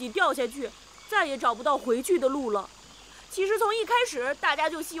怕自己掉下去，再也找不到回去的路了。其实从一开始，大家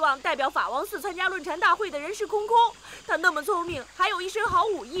就希望代表法王寺参加论禅大会的人是空空，他那么聪明，还有一身好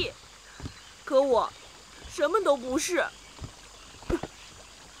武艺。可我什么都不是。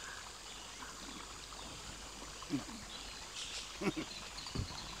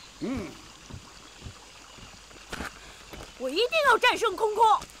我一定要战胜空空，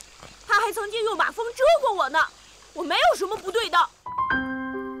他还曾经用把风遮过我呢，我没有什么不对的。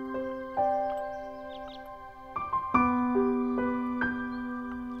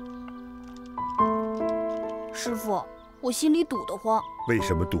师傅，我心里堵得慌。为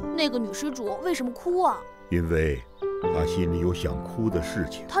什么堵？那个女施主为什么哭啊？因为她心里有想哭的事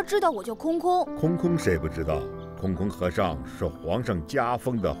情。她知道我叫空空。空空谁不知道？空空和尚是皇上加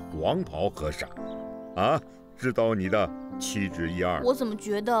封的黄袍和尚，啊，知道你的7指1二。我怎么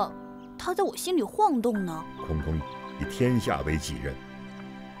觉得他在我心里晃动呢？空空以天下为己任，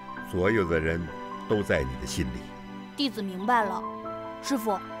所有的人都在你的心里。弟子明白了。师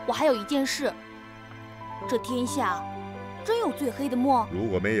傅，我还有一件事。这天下真有最黑的墨？如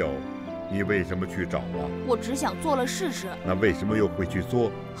果没有，你为什么去找啊？我只想做了试试。那为什么又会去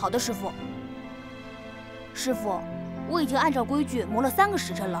做？好的，师傅。师傅，我已经按照规矩磨了3个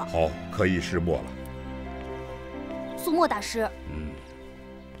时辰了。好，可以试墨了。素墨大师。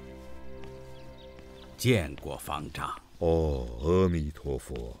见过方丈。哦，阿弥陀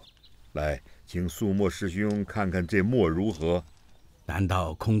佛。来，请素墨师兄看看这墨如何？难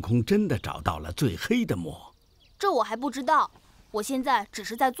道空空真的找到了最黑的墨？这我还不知道，我现在只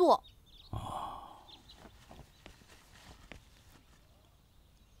是在做。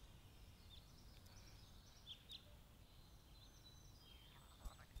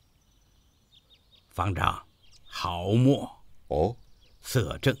方丈，好墨哦，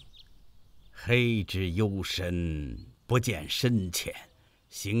色正，黑之幽深，不见深浅，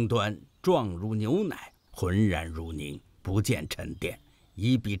形端状如牛奶，浑然如凝，不见沉淀。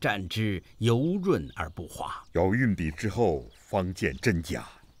一笔蘸之，油润而不滑。要运笔之后，方见真假。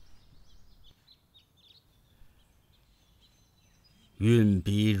运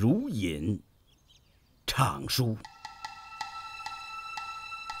笔如饮，畅舒。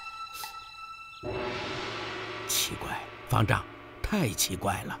奇怪，方丈，太奇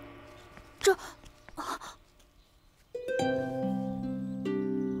怪了。这，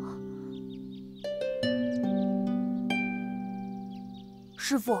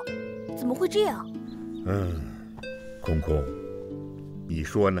师傅，怎么会这样？空空，你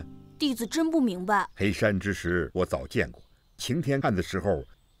说呢？弟子真不明白。黑山之石我早见过，擎天汉的时候，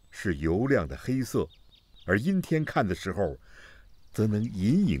是油亮的黑色，而阴天看的时候，则能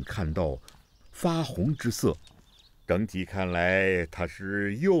隐隐看到发红之色。整体看来，它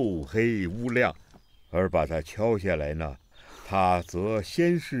是又黑乌亮，而把它敲下来呢，它则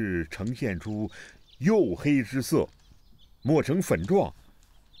先是呈现出黝黑之色，磨成粉状，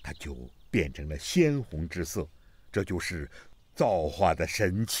它就变成了鲜红之色。这就是造化的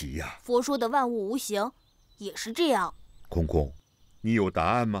神奇呀！佛说的万物无形，也是这样。空空，你有答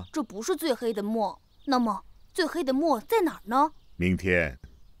案吗？这不是最黑的墨，那么最黑的墨在哪儿呢？明天，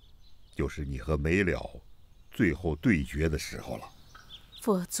就是你和没了最后对决的时候了。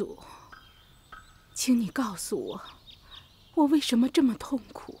佛祖，请你告诉我，我为什么这么痛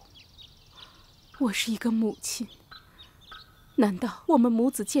苦？我是一个母亲，难道我们母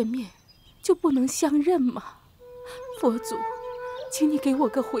子见面就不能相认吗？佛祖，请你给我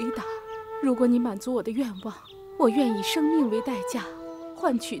个回答。如果你满足我的愿望，我愿以生命为代价，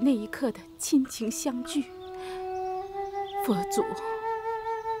换取那一刻的亲情相聚。佛祖，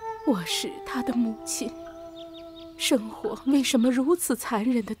我是他的母亲，生活为什么如此残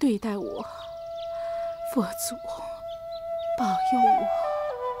忍地对待我？佛祖，保佑我。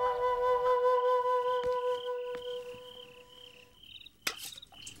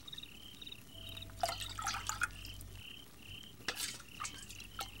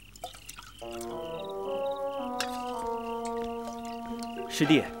师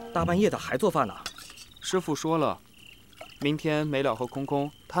弟，大半夜的还做饭呢？师傅说了，明天没了和空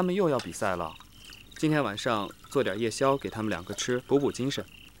空他们又要比赛了。今天晚上做点夜宵给他们两个吃，补补精神。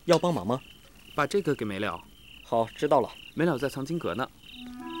要帮忙吗？把这个给没了。好，知道了。没了在藏经阁呢。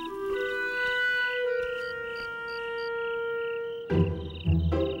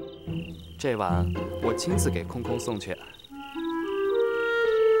这碗我亲自给空空送去。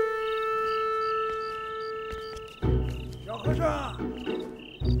小和尚，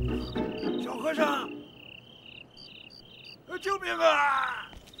小和尚，救命啊！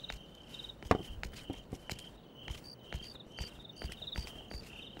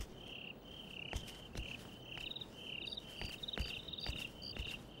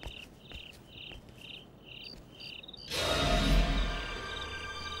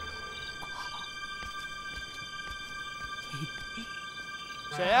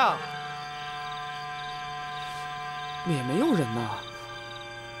谁呀？也没有人呢。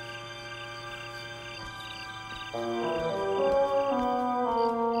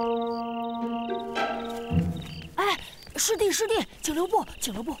哎，师弟，请留步，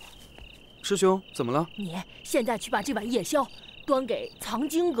请留步。师兄，怎么了？你现在去把这碗夜宵端给藏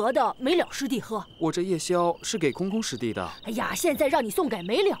经阁的没了师弟喝。我这夜宵是给空空师弟的。哎呀，现在让你送给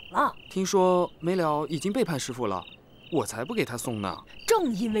没了了。听说没了已经背叛师傅了，我才不给他送呢。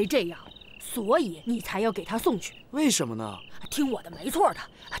正因为这样，所以你才要给他送去。为什么呢？听我的，没错的。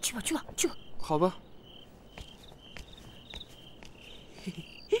去吧，去吧，去吧。好吧。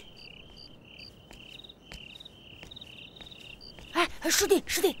哎，师弟，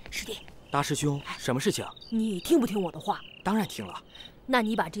大师兄，什么事情？你听不听我的话？当然听了。那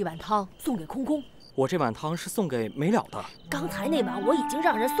你把这碗汤送给空空。我这碗汤是送给没了的。刚才那碗我已经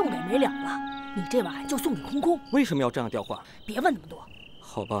让人送给没了了，你这碗就送给空空。为什么要这样调换？别问那么多。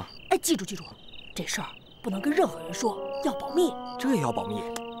好吧。哎，记住，这事儿不能跟任何人说，要保密。这也要保密？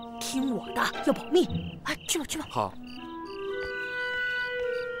听我的，要保密。哎，去吧。好。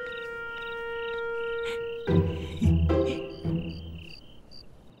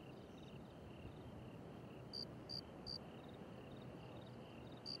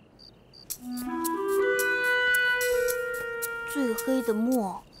最黑的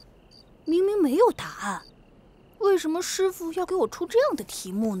墨，明明没有答案，为什么师傅要给我出这样的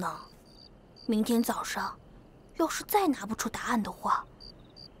题目呢？明天早上，要是再拿不出答案的话，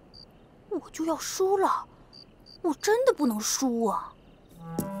我就要输了。我真的不能输啊！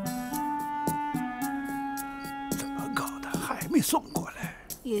怎么搞的，还没送过来？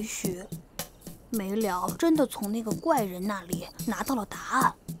也许没了真的从那个怪人那里拿到了答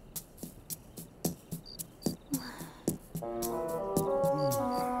案。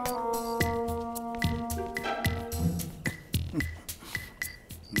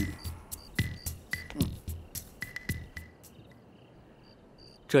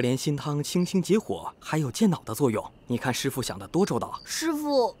这莲心汤清心解火，还有健脑的作用。你看师傅想的多周到。师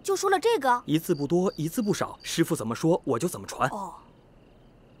傅就说了这个，一字不多，一字不少，师傅怎么说我就怎么传。哦，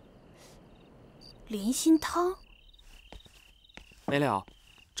莲心汤。没了，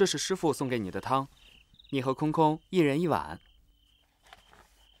这是师傅送给你的汤，你和空空一人一碗。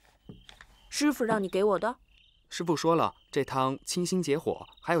师傅让你给我的。师傅说了，这汤清心解火，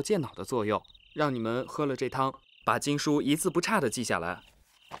还有健脑的作用，让你们喝了这汤，把经书一字不差的记下来。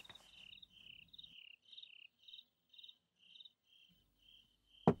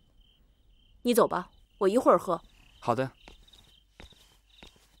你走吧，我一会儿喝。好的。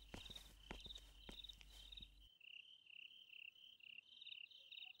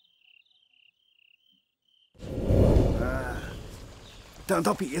等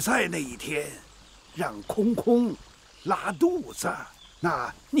到比赛那一天，让空空拉肚子，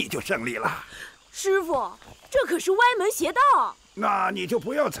那你就胜利了。师傅，这可是歪门邪道。那你就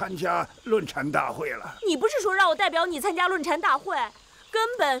不要参加论禅大会了。你不是说让我代表你参加论禅大会，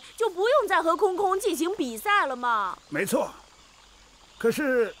根本就不用再和空空进行比赛了吗？没错。可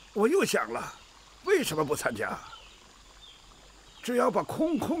是我又想了，为什么不参加？只要把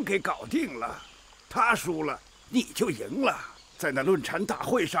空空给搞定了，他输了，你就赢了。在那论禅大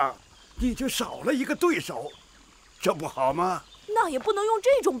会上，你就少了一个对手，这不好吗？那也不能用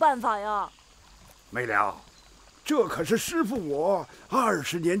这种办法呀。没了，这可是师傅我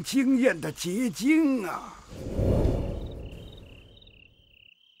20年经验的结晶啊！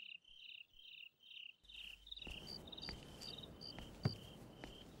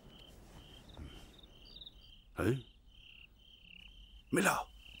没了，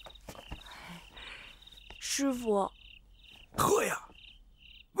师傅。喝呀，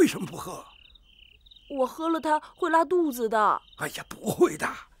为什么不喝？我喝了它会拉肚子的。哎呀，不会的，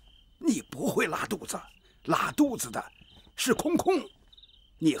你不会拉肚子，拉肚子的是空空。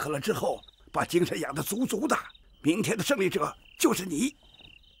你喝了之后，把精神养得足足的，明天的胜利者就是你。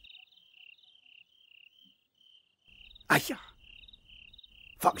哎呀，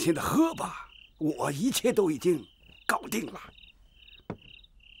放心的喝吧，我一切都已经搞定了。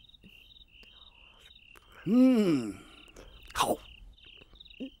好。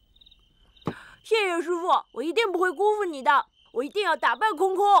谢谢师傅，我一定不会辜负你的，我一定要打败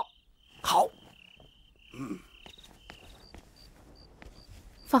空空。好。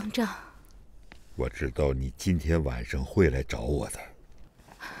方丈，我知道你今天晚上会来找我的。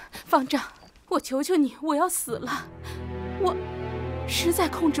方丈，我求求你，我要死了，我实在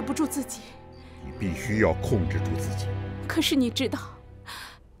控制不住自己。你必须要控制住自己。可是你知道，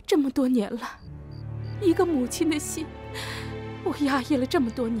这么多年了，一个母亲的心，我压抑了这么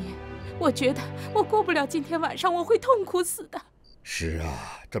多年，我觉得我过不了今天晚上，我会痛苦死的。是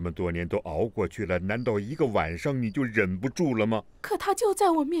啊，这么多年都熬过去了，难道一个晚上你就忍不住了吗？可他就在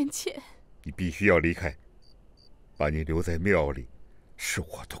我面前。你必须要离开，把你留在庙里，是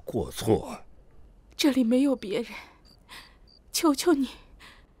我的过错。这里没有别人，求求你，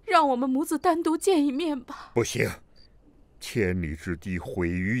让我们母子单独见一面吧。不行，千里之堤，毁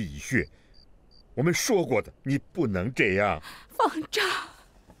于蚁穴。我们说过的，你不能这样。方丈，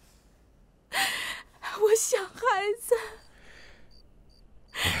我想孩子。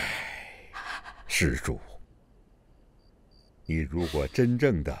施主，你如果真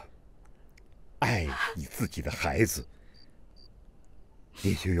正的爱你自己的孩子，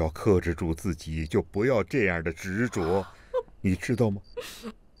你就要克制住自己，就不要这样的执着，你知道吗？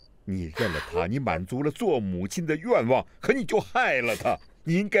你认了他，你满足了做母亲的愿望，可你就害了他。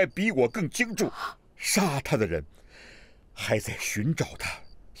你应该比我更清楚，杀他的人还在寻找他，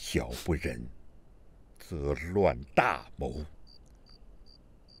小不忍则乱大谋。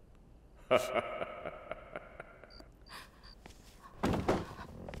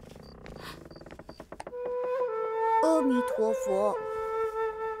阿弥陀佛。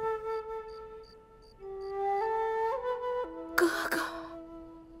哥哥，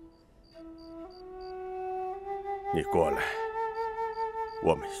你过来，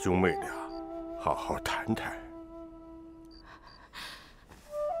我们兄妹俩好好谈谈。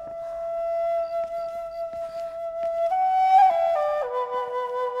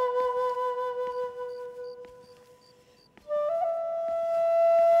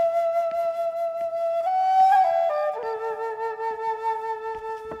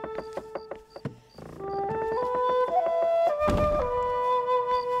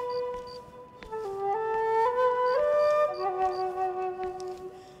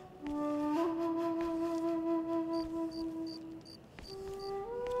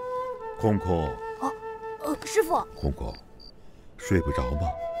空空，师傅。空空，睡不着吗？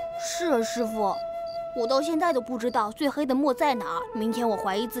是啊，师傅，我到现在都不知道最黑的墨在哪儿。明天我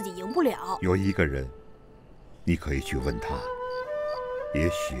怀疑自己赢不了。有一个人，你可以去问他，也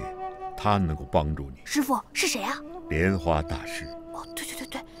许他能够帮助你。师傅是谁啊？莲花大师。哦，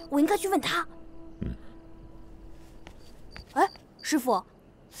对，我应该去问他。哎，师傅，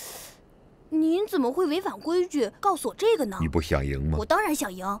您怎么会违反规矩告诉我这个呢？你不想赢吗？我当然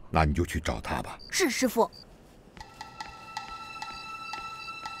想赢。那你就去找他吧。是，师傅。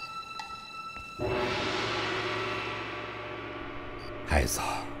孩子，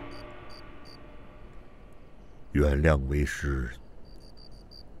原谅为师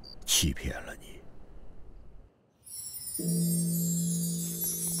欺骗了你。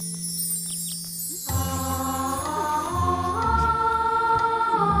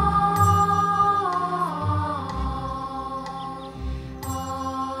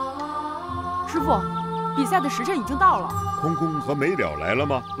师傅，比赛的时辰已经到了。空空和没了来了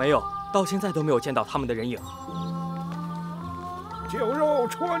吗？没有，到现在都没有见到他们的人影。酒肉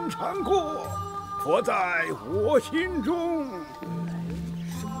穿肠过，佛在我心中。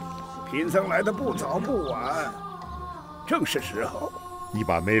贫僧来的不早不晚，正是时候。你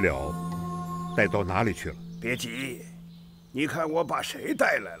把没了带到哪里去了？别急，你看我把谁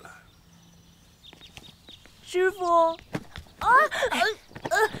带来了？师傅，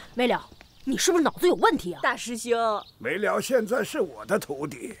没了，你是不是脑子有问题啊？大师兄，没了现在是我的徒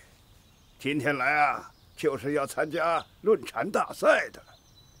弟，今天来啊，就是要参加论禅大赛的。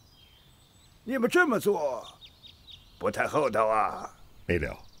你们这么做，不太厚道啊。没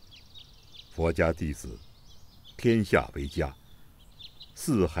了，佛家弟子，天下为家，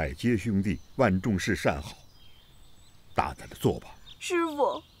四海皆兄弟，万众是善好。大胆的做吧。师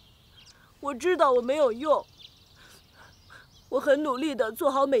傅，我知道我没有用，我很努力的做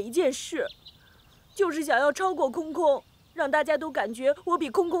好每一件事，就是想要超过空空，让大家都感觉我比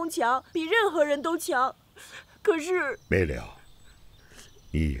空空强，比任何人都强。可是没了，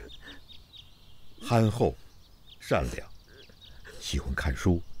你憨厚、善良，喜欢看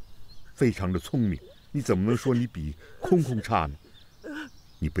书，非常的聪明，你怎么能说你比空空差呢？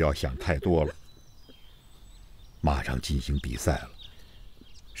你不要想太多了。马上进行比赛了，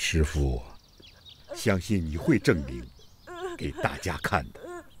师父相信你会证明给大家看的。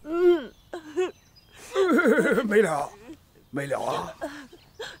没了，没了啊！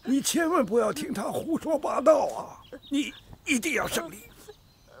你千万不要听他胡说八道啊！你一定要胜利。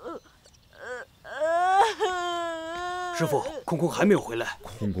师傅，空空还没有回来。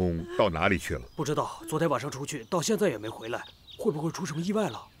空空到哪里去了？不知道，昨天晚上出去，到现在也没回来，会不会出什么意外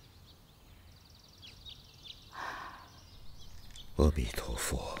了？阿弥陀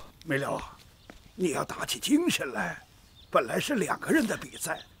佛。没了，你要打起精神来。本来是2个人的比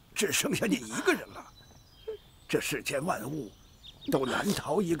赛，只剩下你1个人了。这世间万物都难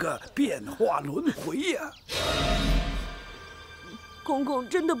逃一个变化轮回呀。空空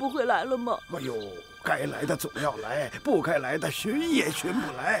真的不会来了吗？哎呦，该来的总要来，不该来的寻也寻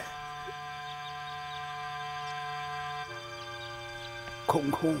不来。空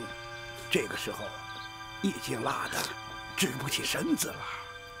空，这个时候已经拉得直不起身子了，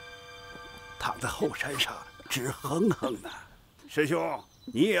躺在后山上直哼哼呢。师兄，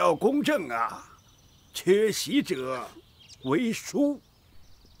你也要公正啊，缺席者为输。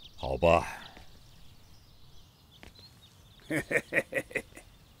好吧。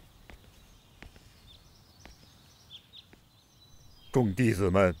众弟子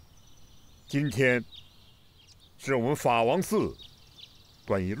们，今天是我们法王寺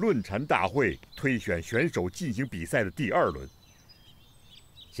关于论禅大会推选选手进行比赛的第2轮。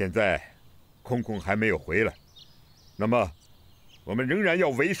现在空空还没有回来，那么我们仍然要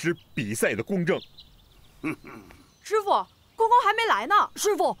维持比赛的公正。师傅，空空还没来呢。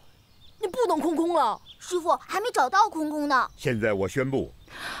师傅，你不能空空了。师傅还没找到空空呢。现在我宣布，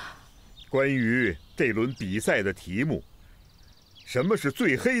关于这轮比赛的题目，什么是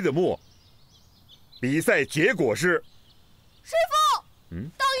最黑的墨？比赛结果是……师傅，等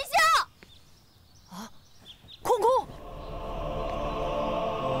一下！啊，空空。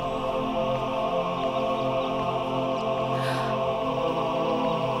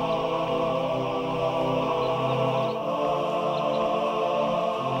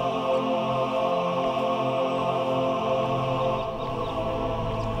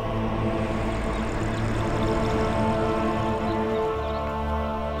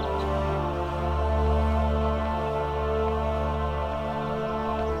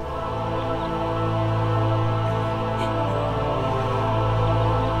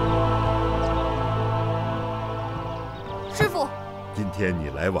今天你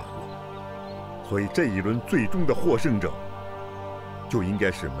来晚了，所以这一轮最终的获胜者就应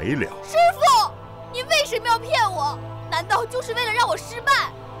该是没了。师傅，你为什么要骗我？难道就是为了让我失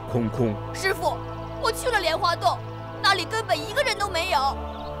败？空空，师傅，我去了莲花洞，那里根本1个人都没有。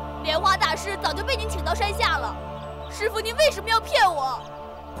莲花大师早就被您请到山下了。师傅，您为什么要骗我？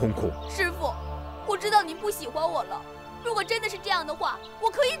空空，师傅，我知道您不喜欢我了。如果真的是这样的话，我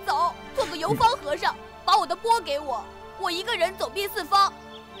可以走，做个游方和尚，把我的钵给我。我1个人走遍4方，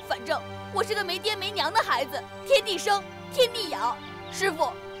反正我是个没爹没娘的孩子，天地生，天地养。师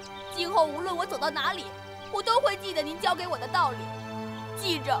傅，今后无论我走到哪里，我都会记得您教给我的道理，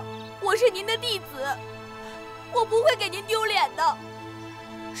记着我是您的弟子，我不会给您丢脸的。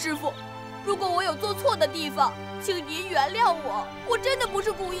师傅，如果我有做错的地方，请您原谅我，我真的不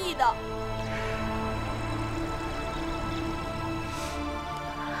是故意的。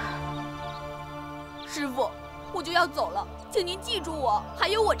师傅，我就要走了，请您记住我，还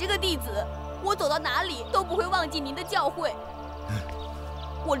有我这个弟子，我走到哪里都不会忘记您的教诲。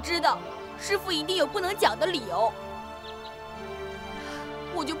我知道，师傅一定有不能讲的理由，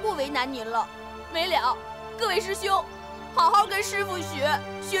我就不为难您了。没了，各位师兄，好好跟师傅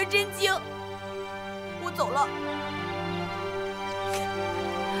学真经。我走了。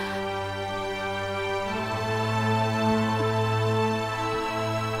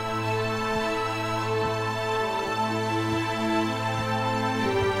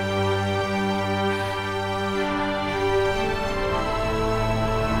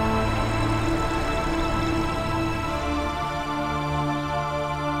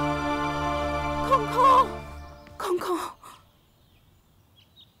空空，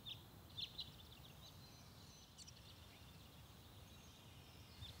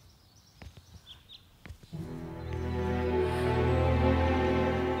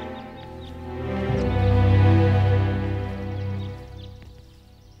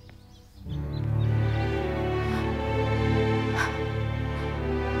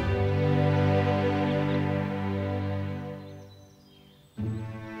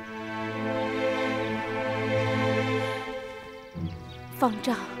方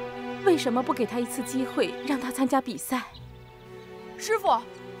丈，为什么不给他一次机会，让他参加比赛？师傅，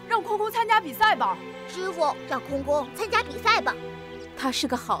让空空参加比赛吧。师傅，让空空参加比赛吧。他是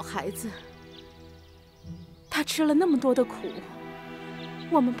个好孩子，他吃了那么多的苦，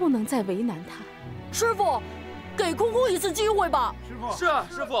我们不能再为难他。师傅，给空空一次机会吧。师傅，是啊，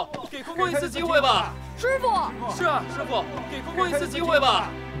师傅，给空空一次机会吧。师傅，是啊，师傅，给空空一次机会吧。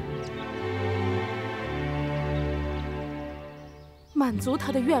满足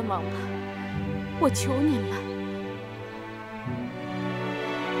他的愿望吧，我求您了。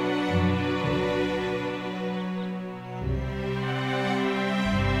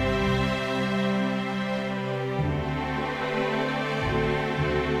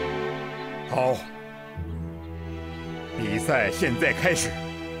好，比赛现在开始。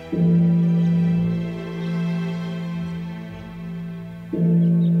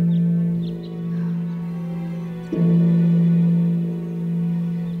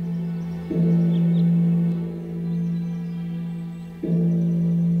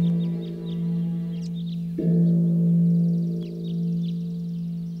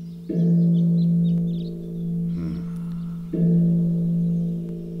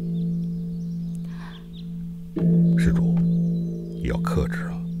施主，你要克制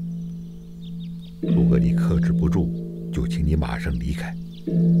啊！如果你克制不住，就请你马上离开。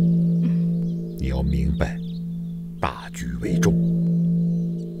你要明白，大局为重。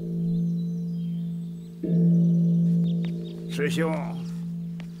师兄，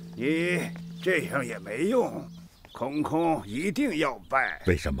你这样也没用，空空一定要败。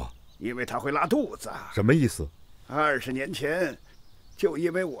为什么？因为他会拉肚子。什么意思？20年前，就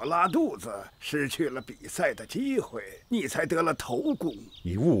因为我拉肚子，失去了比赛的机会，你才得了头功。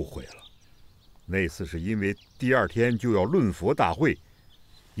你误会了，那次是因为第2天就要论佛大会，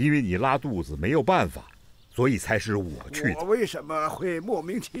因为你拉肚子没有办法，所以才是我去的。我为什么会莫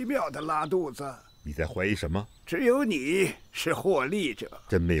名其妙的拉肚子？你在怀疑什么？只有你是获利者。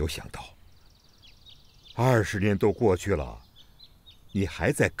真没有想到，20年都过去了，你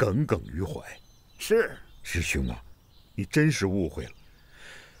还在耿耿于怀。是，师兄啊，你真是误会了。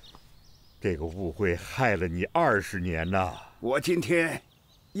这个误会害了你20年呐！我今天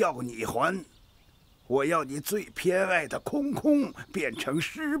要你还，我要你最偏爱的空空变成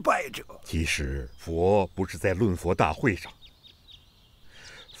失败者。其实佛不是在论佛大会上，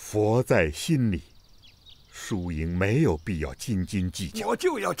佛在心里，输赢没有必要斤斤计较。我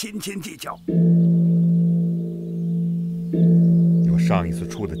就要斤斤计较。我上一次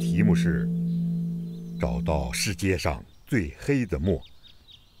出的题目是找到世界上最黑的墨，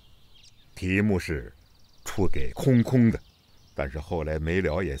题目是出给空空的，但是后来没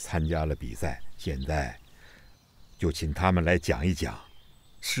了也参加了比赛，现在就请他们来讲一讲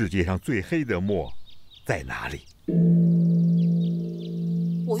世界上最黑的墨在哪里。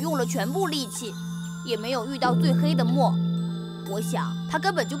我用了全部力气，也没有遇到最黑的墨，我想它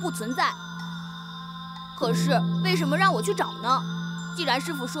根本就不存在。可是为什么让我去找呢？既然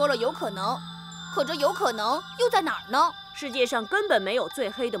师傅说了有可能，可这有可能又在哪儿呢？世界上根本没有最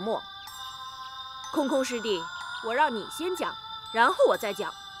黑的墨。空空师弟，我让你先讲，然后我再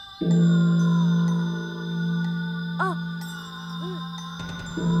讲。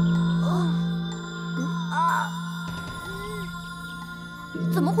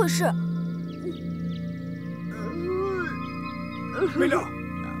怎么回事？没了。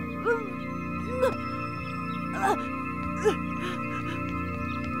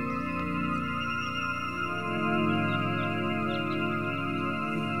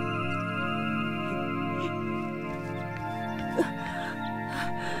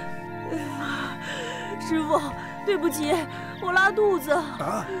师傅，对不起，我拉肚子。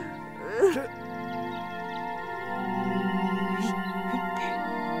啊，这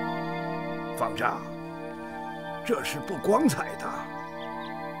方丈，这是不光彩的。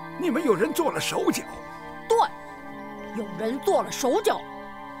你们有人做了手脚。对，有人做了手脚。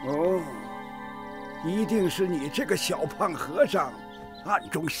哦，一定是你这个小胖和尚暗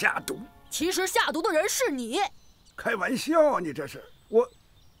中下毒。其实下毒的人是你。开玩笑，你这是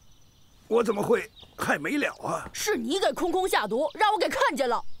我怎么会害没了啊？是你给空空下毒，让我给看见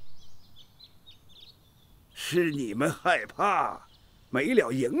了。是你们害怕没了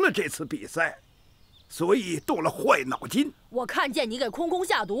赢了这次比赛，所以动了坏脑筋。我看见你给空空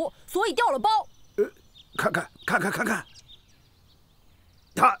下毒，所以掉了包。看，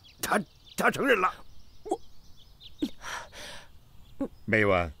他承认了。每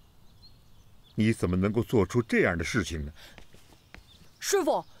晚，你怎么能够做出这样的事情呢？师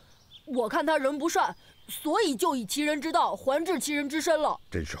傅，我看他人不善，所以就以其人之道还治其人之身了。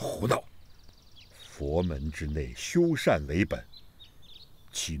真是胡闹！佛门之内，修善为本，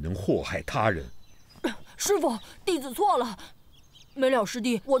岂能祸害他人？师傅，弟子错了。没了师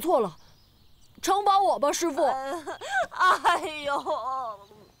弟，我错了，惩罚我吧，师傅。哎呦，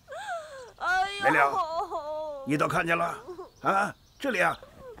没了，你都看见了啊？这里啊，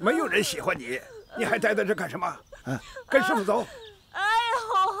没有人喜欢你，你还待在这干什么？啊，跟师傅走。哎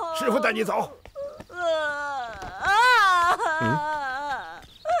呦，师傅带你走。没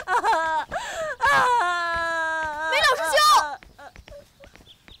了师兄，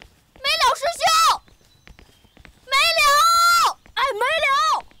没了师兄，没了！哎，没了！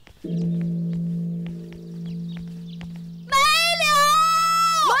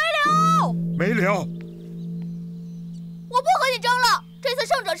没了！我不和你争了，这次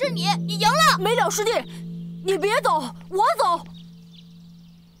胜者是你，你赢了。没了师弟，你别走，我走。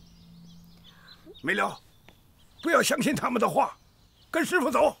没了，不要相信他们的话，跟师傅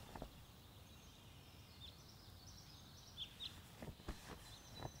走。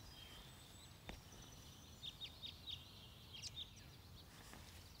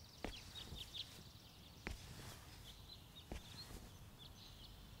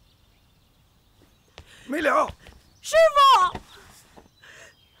没了，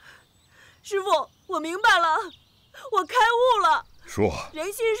师傅，我明白了，我开悟了。说，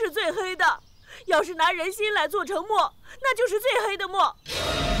人心是最黑的，要是拿人心来做成墨，那就是最黑的墨。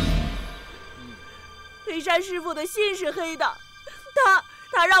黑山师傅的心是黑的，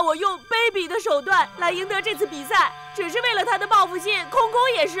他让我用卑鄙的手段来赢得这次比赛，只是为了他的报复心。空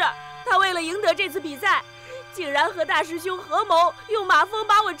空也是，他为了赢得这次比赛，竟然和大师兄合谋用马蜂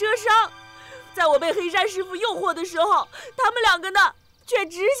把我蛰伤。在我被黑山师傅诱惑的时候，他们两个呢，却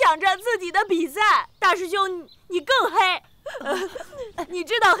只想着自己的比赛。大师兄，你更黑。你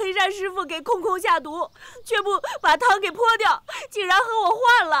知道黑山师傅给空空下毒，却不把汤给泼掉，竟然和我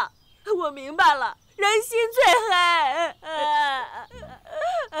换了。我明白了，人心最黑。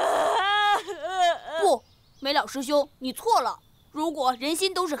不，没了师兄，你错了。如果人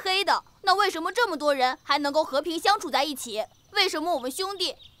心都是黑的，那为什么这么多人还能够和平相处在一起？为什么我们兄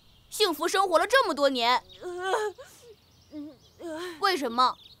弟幸福生活了这么多年？为什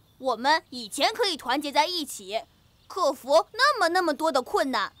么我们以前可以团结在一起，克服那么多的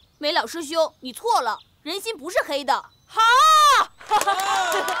困难？没了师兄，你错了，人心不是黑的。好，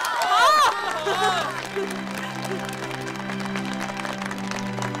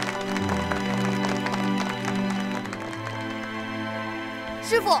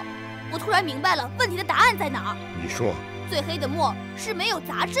师傅，我突然明白了问题的答案在哪儿。你说，最黑的墨是没有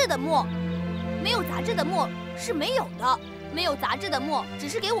杂质的墨，没有杂质的墨是没有的，没有杂质的墨只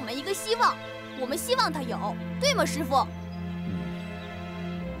是给我们一个希望，我们希望它有，对吗，师傅？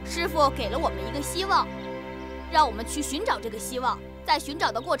师傅给了我们一个希望，让我们去寻找这个希望，在寻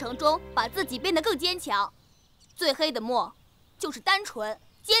找的过程中把自己变得更坚强。最黑的墨就是单纯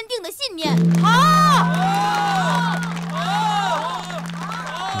坚定的信念。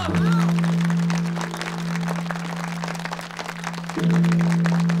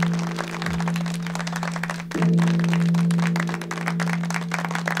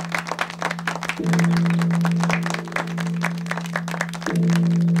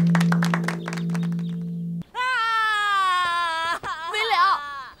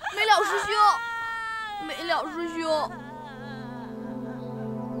没了师兄，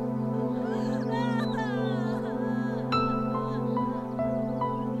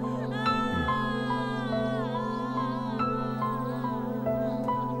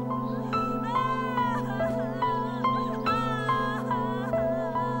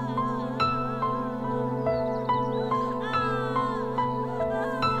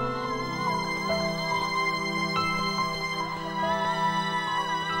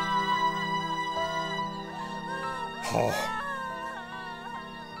好，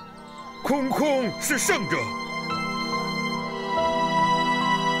空空是胜者。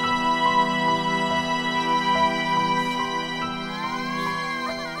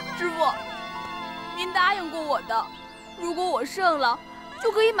师傅，您答应过我的，如果我胜了，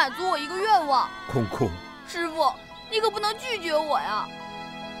就可以满足我一个愿望。空空，师傅，你可不能拒绝我呀！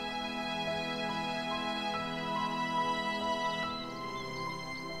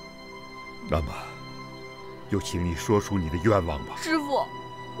那么，就请你说出你的愿望吧。师傅，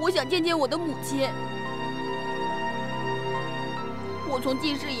我想见见我的母亲。我从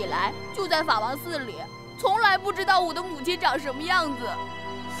记事以来就在法王寺里，从来不知道我的母亲长什么样子。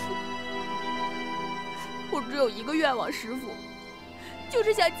我只有一个愿望，师傅，就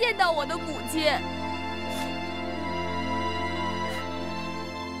是想见到我的母亲。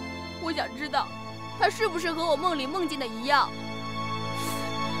我想知道，她是不是和我梦里梦见的一样。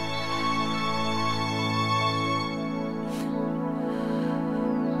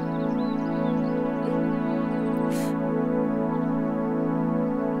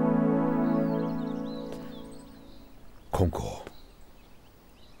空空，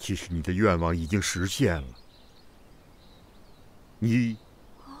其实你的愿望已经实现了。你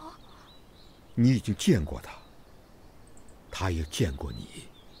已经见过他，他也见过你。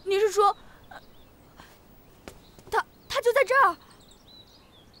你是说，他就在这儿？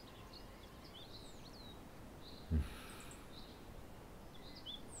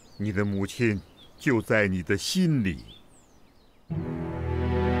你的母亲就在你的心里。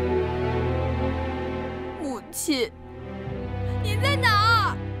母亲。你在哪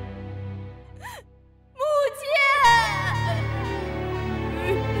儿？母亲！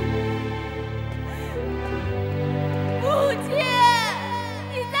母亲，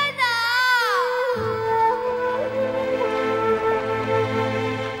你在哪儿？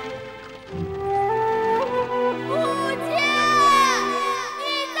母亲，你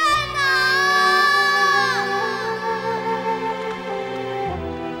在哪儿？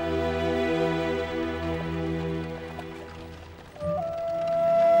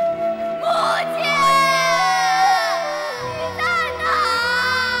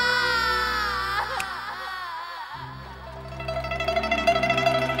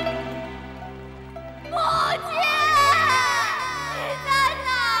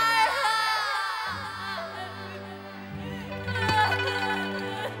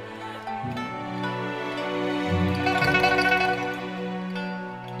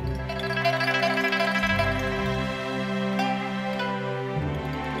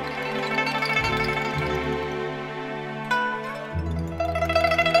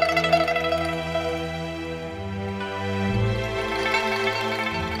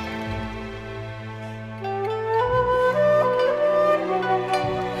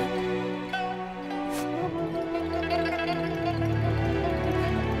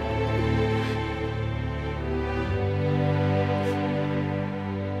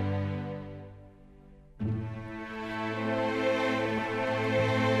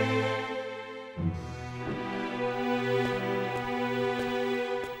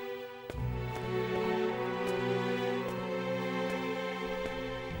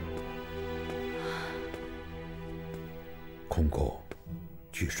空空，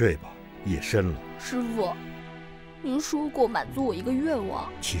去睡吧，夜深了。师傅，您说过满足我一个愿望。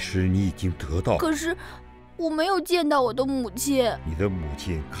其实你已经得到。可是我没有见到我的母亲。你的母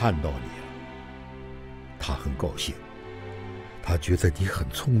亲看到你了，她很高兴，她觉得你很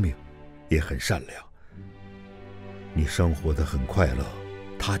聪明，也很善良。你生活得很快乐，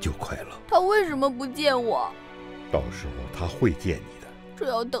她就快乐。她为什么不见我？到时候她会见你的。这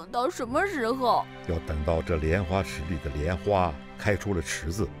要等到什么时候？要等到这莲花池里的莲花开出了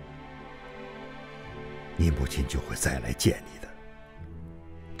池子，你母亲就会再来见你的。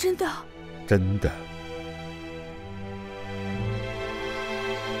真的？真的。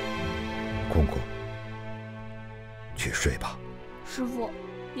空空，去睡吧。师傅，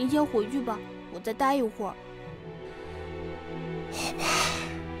您先回去吧，我再待一会儿。好吧。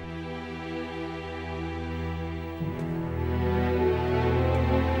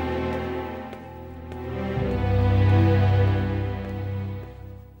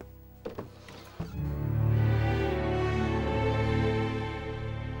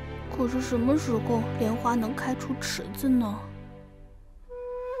可是什么时候莲花能开出池子呢？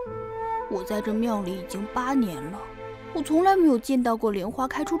我在这庙里已经8年了，我从来没有见到过莲花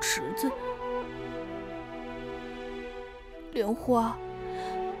开出池子。莲花，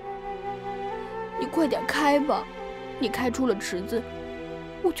你快点开吧！你开出了池子，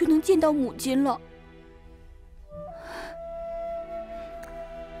我就能见到母亲了。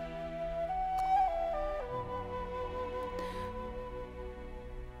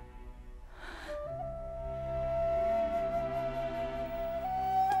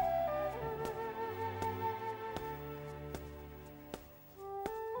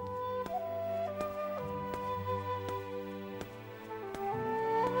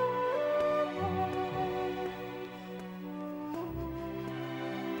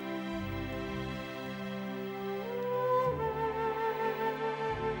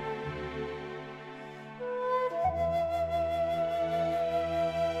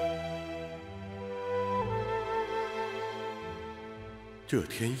这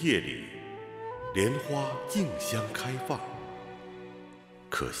天夜里，莲花竞相开放。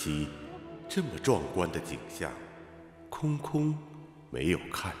可惜，这么壮观的景象，空空没有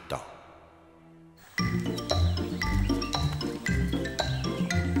看到。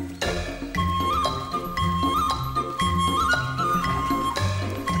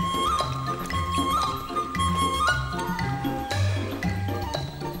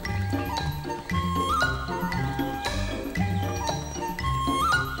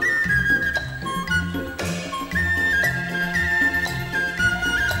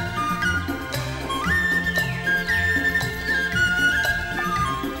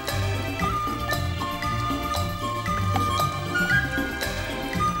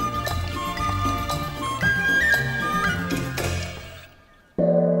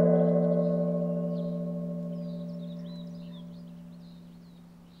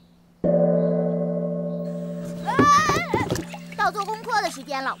时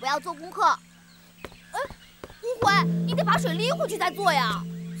间了，我要做功课。无悔，你得把水拎回去再做呀。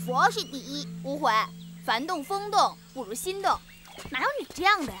佛是第一。无悔，凡动风动不如心动，哪有你这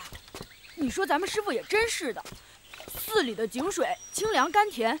样的呀？你说咱们师傅也真是的，寺里的井水清凉甘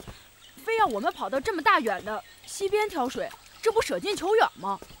甜，非要我们跑到这么大远的溪边挑水，这不舍近求远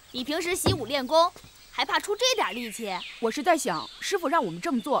吗？你平时习武练功，还怕出这点力气？我是在想，师傅让我们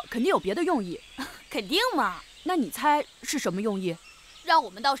这么做，肯定有别的用意。肯定嘛。那你猜是什么用意？让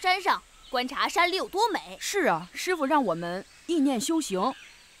我们到山上观察山里有多美。是啊，师傅让我们意念修行。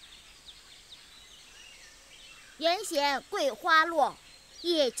人闲桂花落，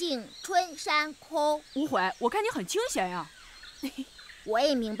夜静春山空。无悔，我看你很清闲呀。我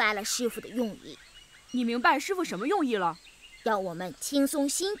也明白了师傅的用意。你明白师傅什么用意了？要我们轻松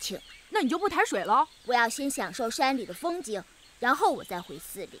心情。那你就不抬水了？我要先享受山里的风景，然后我再回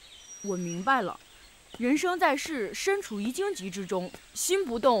寺里。我明白了。人生在世，身处于荆棘之中，心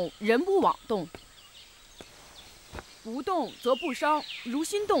不动，人不往动。不动则不伤，如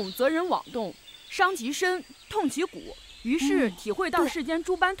心动则人往动，伤其身，痛其骨。于是体会到世间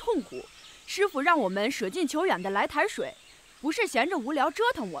诸般痛苦。师傅让我们舍近求远的来抬水，不是闲着无聊折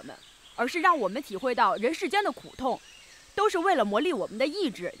腾我们，而是让我们体会到人世间的苦痛，都是为了磨砺我们的意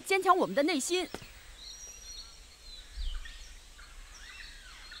志，坚强我们的内心。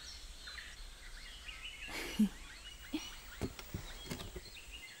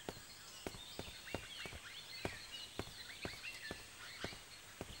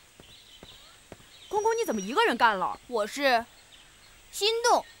空空，你怎么一个人干了？我是心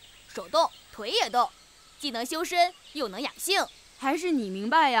动，手动，腿也动，既能修身，又能养性。还是你明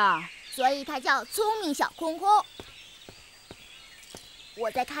白呀？所以他叫聪明小空空。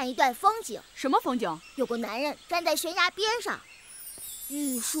我在看一段风景。什么风景？有个男人站在悬崖边上，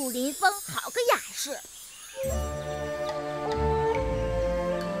玉树临风，好个雅士。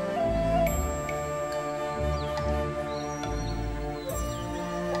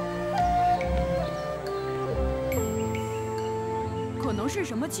可能是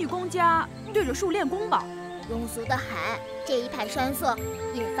什么气功家对着树练功吧。庸俗的很，这一派山色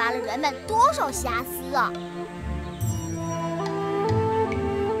引发了人们多少遐思啊！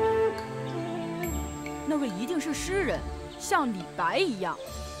那个一定是诗人，像李白一样，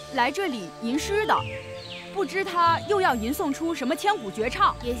来这里吟诗的。不知他又要吟诵出什么千古绝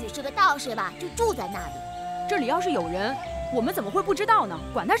唱？也许是个道士吧，就住在那里。这里要是有人，我们怎么会不知道呢？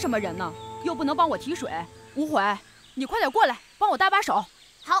管他什么人呢？又不能帮我提水。无悔，你快点过来，帮我搭把手。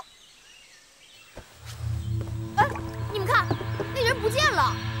好。哎，你们看，那人不见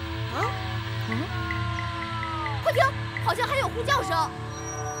了。快听，好像还有呼叫声。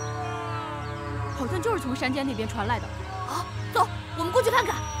好像就是从山间那边传来的。好，走，我们过去看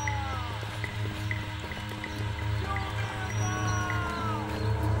看。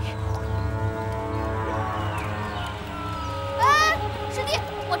哎，师弟，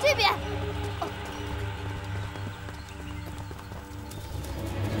往这边。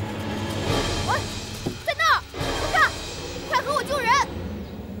在那儿，快看，快和我救人！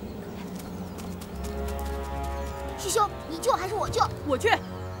师兄，你救还是我救？我去。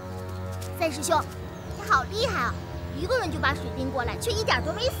三师兄，你好厉害啊！一个人就把水拎过来，却一点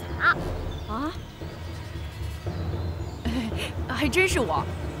都没死呢。啊？还真是我。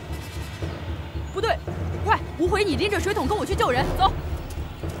不对，快，无悔，你拎着水桶跟我去救人，走。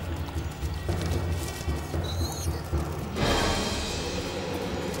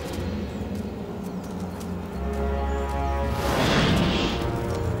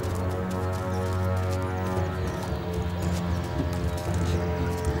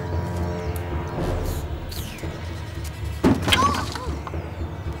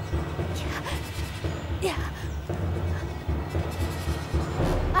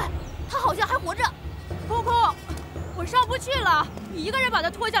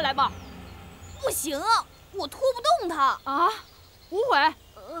下来吧。不行，我拖不动他。啊，无悔，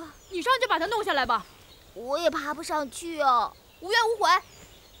你上去把他弄下来吧。我也爬不上去哦。无怨无悔，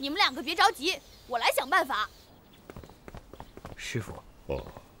你们两个别着急，我来想办法。师傅，哦，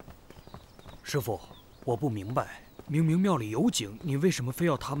师傅，我不明白，明明庙里有井，你为什么非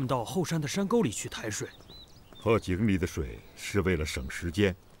要他们到后山的山沟里去抬水？喝井里的水是为了省时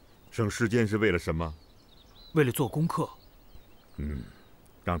间，省时间是为了什么？为了做功课。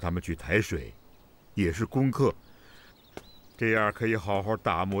让他们去抬水，也是功课。这样可以好好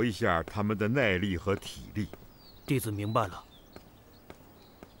打磨一下他们的耐力和体力。弟子明白了。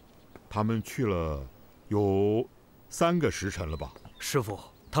他们去了有3个时辰了吧？师傅，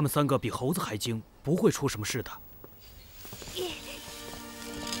他们3个比猴子还精，不会出什么事的。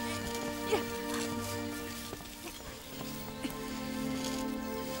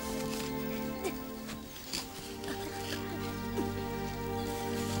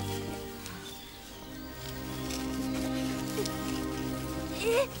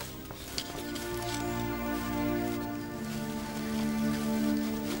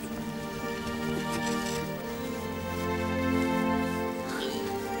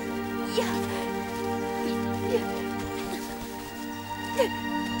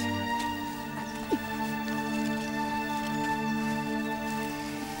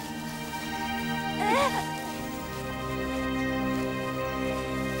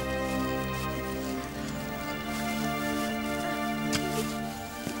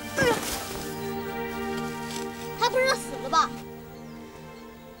他不是死了吧？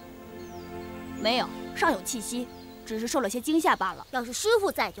没有，尚有气息，只是受了些惊吓罢了。要是师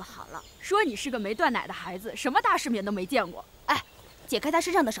傅在就好了。说你是个没断奶的孩子，什么大世面都没见过。哎，解开他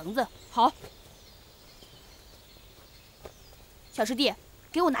身上的绳子。好。小师弟，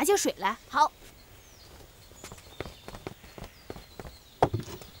给我拿些水来。好。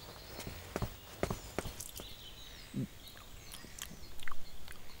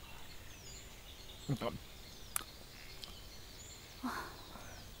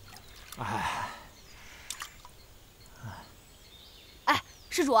哎，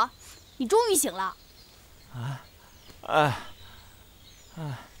施主，你终于醒了。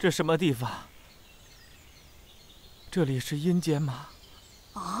这什么地方？这里是阴间吗？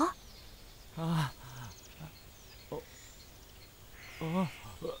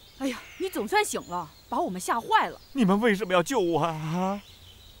哎呀，你总算醒了，把我们吓坏了。你们为什么要救我啊？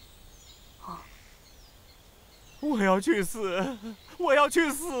我要去死！我要去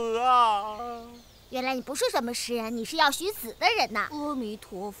死啊！原来你不是什么诗人，你是要寻死的人呐！阿弥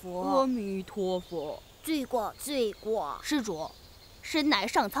陀佛，阿弥陀佛，罪过罪过。施主，身乃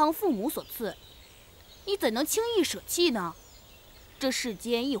上苍父母所赐，你怎能轻易舍弃呢？这世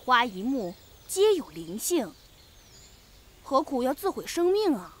间一花一木皆有灵性，何苦要自毁生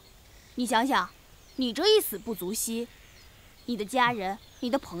命啊？你想想，你这一死不足惜，你的家人、你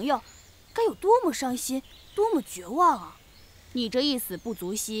的朋友该有多么伤心，多么绝望啊！你这一死不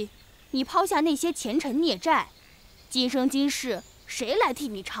足惜，你抛下那些前尘孽债，今生今世谁来替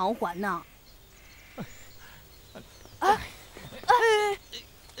你偿还呢？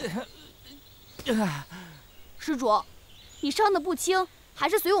施主，你伤得不轻，还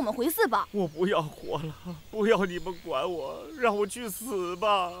是随我们回寺吧。我不要活了，不要你们管我，让我去死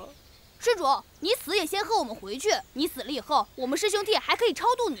吧。施主，你死也先和我们回去。你死了以后，我们师兄弟还可以超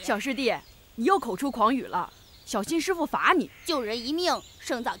度你。小师弟，你又口出狂语了，小心师傅罚你。救人一命，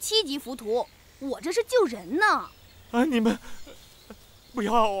胜造7级浮屠。我这是救人呢。你们不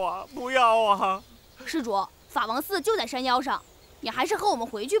要啊，不要啊！施主，法王寺就在山腰上，你还是和我们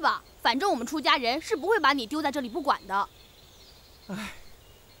回去吧。反正我们出家人是不会把你丢在这里不管的。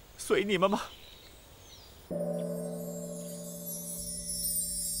随你们吧。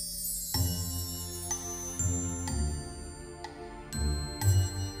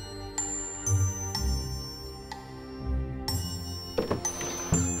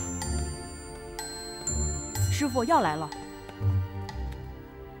师傅药来了。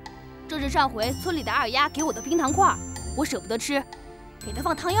这是上回村里的二丫给我的冰糖块，我舍不得吃，给她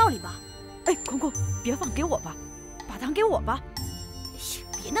放汤药里吧。哎，空空，别放，给我吧，把糖给我吧。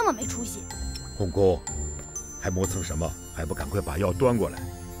别那么没出息。空空，还磨蹭什么？还不赶快把药端过来！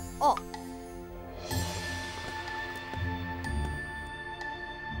哦。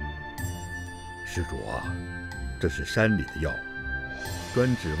施主啊，这是山里的药，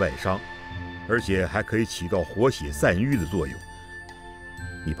专治外伤，而且还可以起到活血散瘀的作用。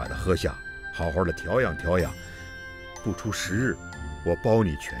你把它喝下，好好的调养调养，不出10日，我包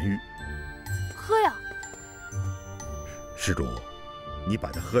你痊愈。喝呀！施主，你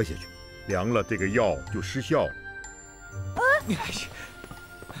把它喝下去，凉了这个药就失效了。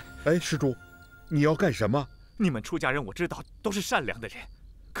哎，施主，你要干什么？你们出家人我知道都是善良的人，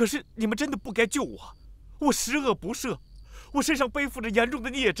可是你们真的不该救我。我十恶不赦，我身上背负着严重的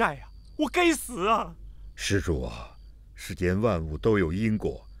孽债啊，我该死啊！施主啊，世间万物都有因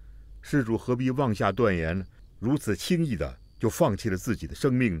果，施主何必妄下断言，如此轻易的就放弃了自己的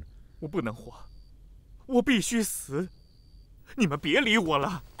生命呢？我不能活，我必须死！你们别理我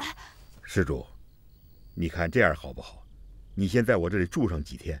了。施主，你看这样好不好？你先在我这里住上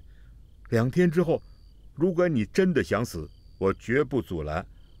几天，2天之后，如果你真的想死，我绝不阻拦。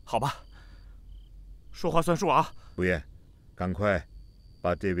好吧，说话算数啊！不言，赶快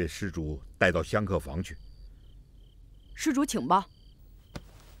把这位施主带到香客房去。施主，请吧。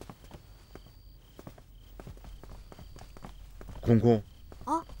空空。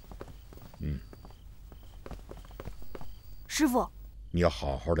啊。师傅，你要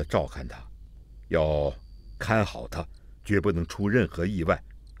好好的照看他，要看好他，绝不能出任何意外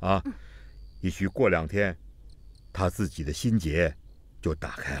啊！也许过2天，他自己的心结就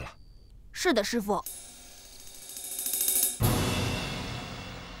打开了。是的，师傅。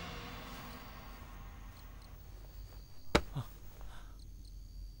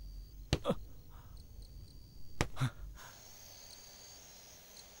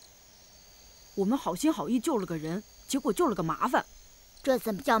我们好心好意救了个人，结果救了个麻烦。这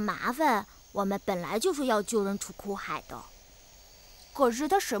怎么叫麻烦？我们本来就是要救人出苦海的。可是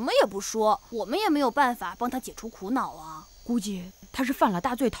他什么也不说，我们也没有办法帮他解除苦恼啊。估计他是犯了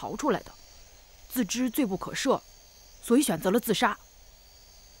大罪逃出来的，自知罪不可赦，所以选择了自杀。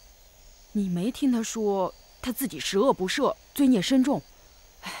你没听他说他自己十恶不赦，罪孽深重？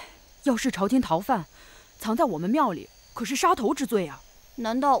哎，要是朝天逃犯，藏在我们庙里，可是杀头之罪啊！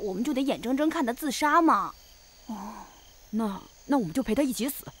难道我们就得眼睁睁看他自杀吗？哦，那我们就陪他一起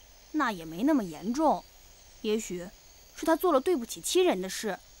死。那也没那么严重，也许是他做了对不起亲人的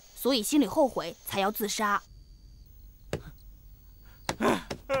事，所以心里后悔才要自杀。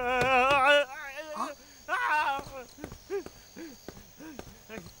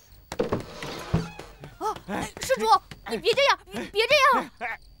施主，你别这样，别这样！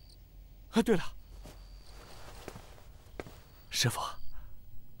啊，对了，师傅，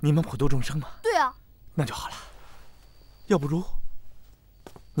你们普度众生吗？对啊。那就好了，要不如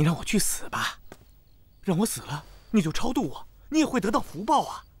你让我去死吧，让我死了，你就超度我，你也会得到福报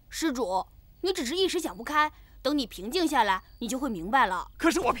啊。施主，你只是一时想不开，等你平静下来，你就会明白了。可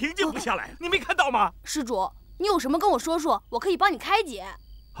是我平静不下来，你没看到吗？施主，你有什么跟我说说，我可以帮你开解。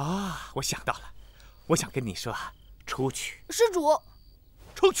啊，我想到了，我想跟你说，出去。施主，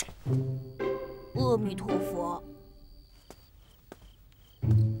出去。阿弥陀佛。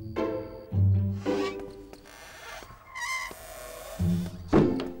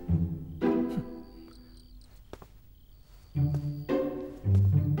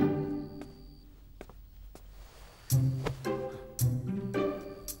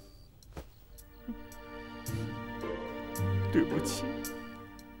对不起，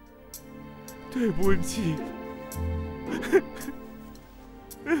对不起，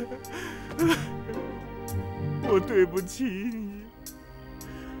我对不起你，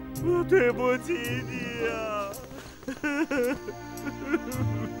我对不起你呀！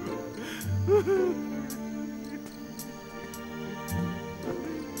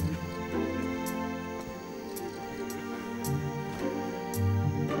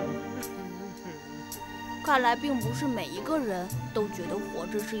看来并不是每一个人都觉得活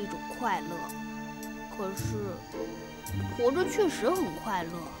着是一种快乐，可是活着确实很快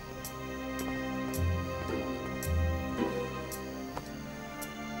乐。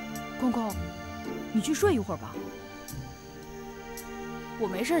空空，你去睡一会儿吧。我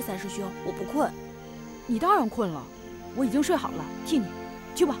没事，三师兄，我不困。你当然困了，我已经睡好了，替你。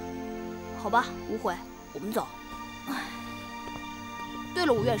去吧。好吧，无悔，我们走。对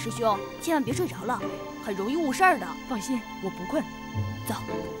了，无怨师兄，千万别睡着了，很容易误事儿的。放心，我不困。走。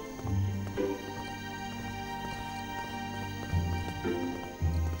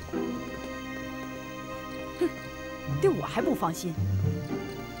哼，对我还不放心。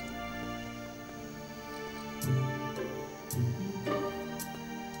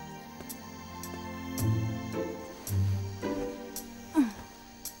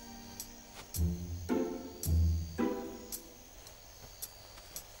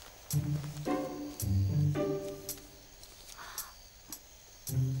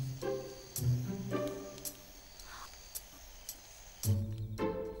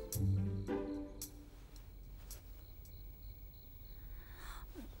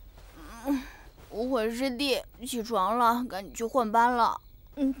无悔师弟，起床了，赶紧去换班了。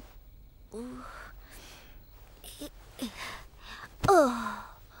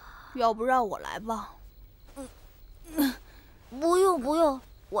要不让我来吧？不用不用，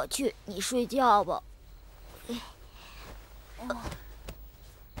我去，你睡觉吧。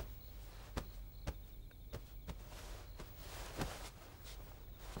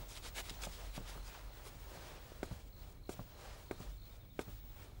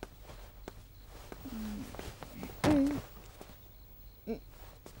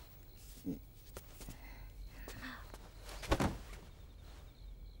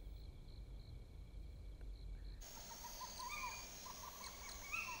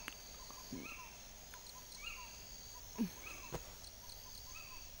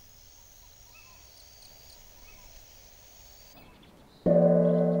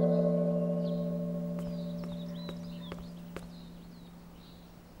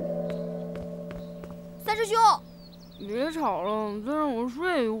三师兄，别吵了，再让我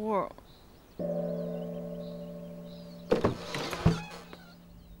睡一会儿。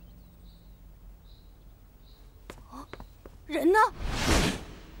人呢？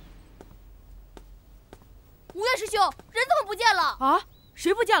吴越师兄，人怎么不见了？啊？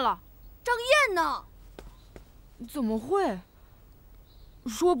谁不见了？张燕呢？怎么会？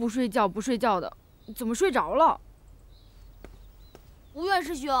说不睡觉不睡觉的，怎么睡着了？吴越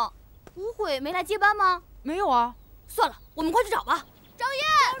师兄，吴悔没来接班吗？没有啊。算了，我们快去找吧。张燕，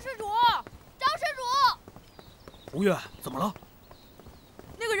张施主，张施主。吴越，怎么了？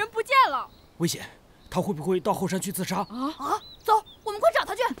那个人不见了。危险！他会不会到后山去自杀？啊！走，我们快找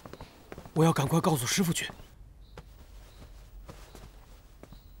他去。我要赶快告诉师傅去。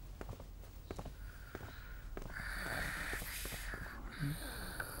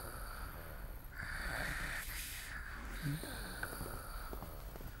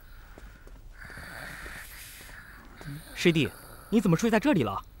师弟，你怎么睡在这里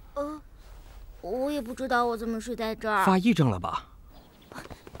了？我也不知道我怎么睡在这儿。发癔症了吧？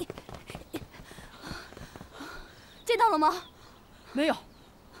见到了吗？没有，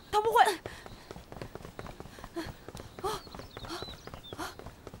他不会。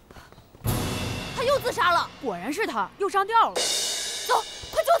他又自杀了。果然是他，又上吊了。走，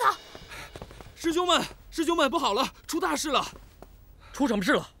快救他！师兄们，师兄们，不好了，出大事了！出什么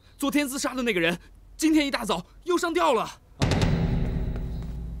事了？昨天自杀的那个人，今天一大早又上吊了。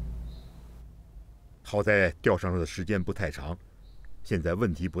好在吊上的时间不太长，现在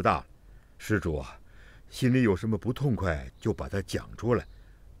问题不大了。施主啊，心里有什么不痛快就把它讲出来，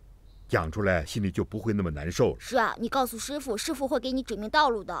讲出来心里就不会那么难受了。是啊，你告诉师傅，师傅会给你指明道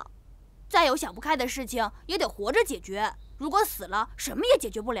路的。再有想不开的事情，也得活着解决。如果死了，什么也解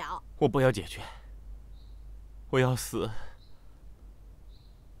决不了。我不要解决，我要死。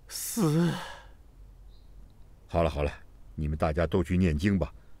死。好了好了，你们大家都去念经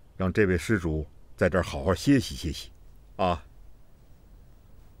吧，让这位施主在这儿好好歇息歇息，啊。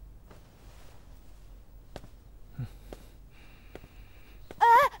哎，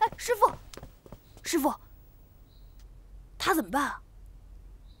师傅，师傅，他怎么办啊？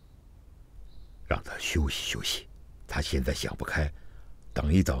让他休息休息，他现在想不开，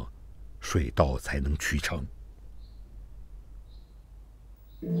等一等，水到才能渠成。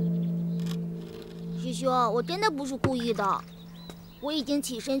师兄，我真的不是故意的，我已经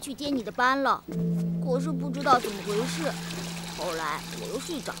起身去接你的班了，可是不知道怎么回事，后来我又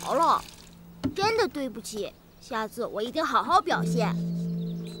睡着了，真的对不起，下次我一定好好表现。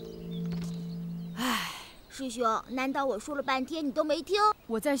唉，师兄，难道我说了半天你都没听？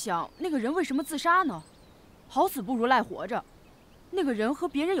我在想，那个人为什么自杀呢？好死不如赖活着，那个人和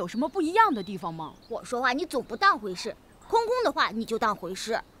别人有什么不一样的地方吗？我说话你总不当回事，空空的话你就当回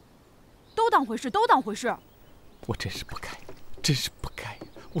事，都当回事，都当回事。我真是不该，真是不该，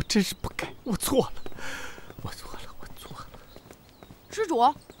我真是不该，我错了，我错了，我错了。施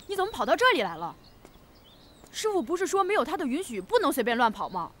主，你怎么跑到这里来了？师傅不是说没有他的允许不能随便乱跑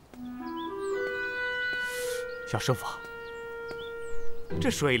吗？小师傅，这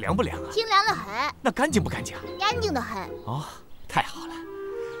水凉不凉啊？清凉的很。那干净不干净啊？干净的很。哦，太好了。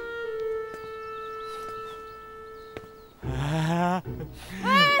哎，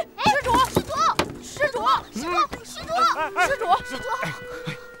施主，施主，施主，施主，施主，施主！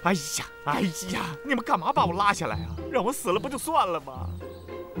哎呀，哎呀，你们干嘛把我拉下来啊？让我死了不就算了吗？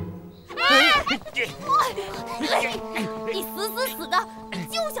你死的，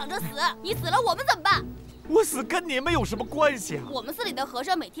就想着死！你死了，我们怎么办？我死跟你们有什么关系啊？我们寺里的和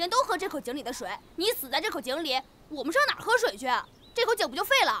尚每天都喝这口井里的水，你死在这口井里，我们上哪儿喝水去？这口井不就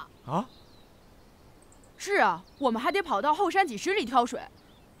废了？啊？是啊，我们还得跑到后山几十里挑水。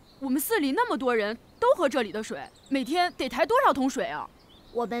我们寺里那么多人都喝这里的水，每天得抬多少桶水啊？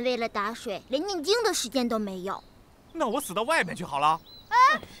我们为了打水，连念经的时间都没有。那我死到外面去好了。哎，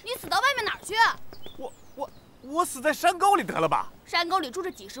你死死到外面哪儿去？我死在山沟里得了吧？山沟里住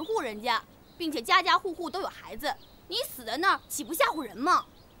着几十户人家，并且家家户户都有孩子，你死在那儿岂不吓唬人吗？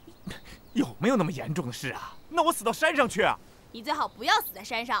有没有那么严重的事啊？那我死到山上去啊？你最好不要死在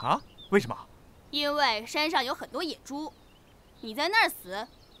山上啊？为什么？因为山上有很多野猪，你在那儿死，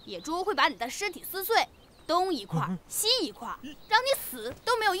野猪会把你的尸体撕碎，东一块西一块，让你死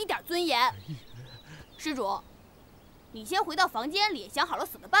都没有一点尊严。施主，你先回到房间里想好了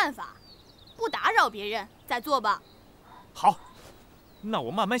死的办法，不打扰别人再做吧。好，那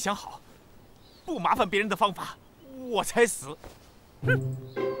我慢慢想好，不麻烦别人的方法，我才死。哼！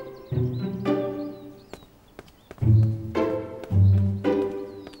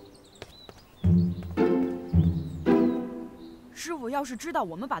师傅要是知道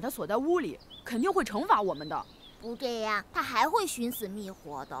我们把他锁在屋里，肯定会惩罚我们的。不这样，他还会寻死觅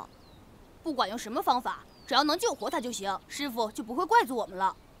活的。不管用什么方法，只要能救活他就行，师傅就不会怪罪我们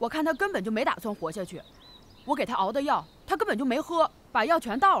了。我看他根本就没打算活下去，我给他熬的药，他根本就没喝，把药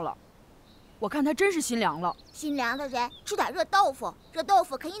全倒了。我看他真是心凉了。心凉的人吃点热豆腐，热豆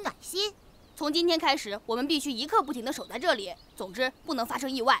腐可以暖心。从今天开始，我们必须一刻不停地守在这里，总之不能发生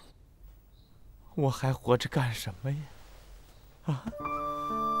意外。我还活着干什么呀？啊！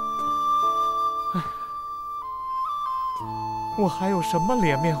我还有什么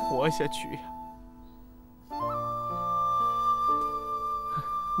脸面活下去呀？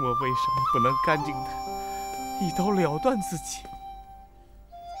我为什么不能干净的一刀了断自己？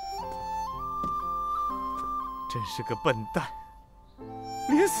真是个笨蛋，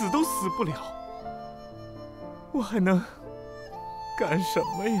连死都死不了，我还能干什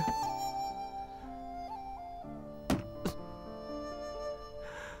么呀？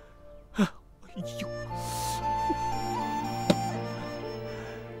哎呦！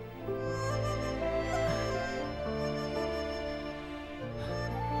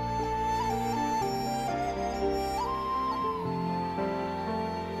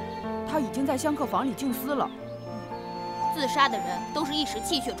他已经在香客房里静思了。自杀的人都是一时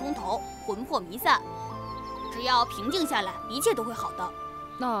气血冲头，魂魄弥散。只要平静下来，一切都会好的。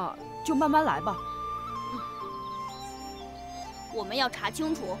那就慢慢来吧。我们要查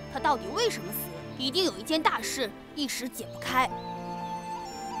清楚他到底为什么死，一定有一件大事一时解不开。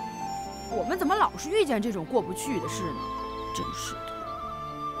我们怎么老是遇见这种过不去的事呢？真是的。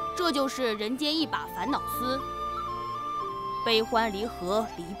这就是人间一把烦恼丝，悲欢离合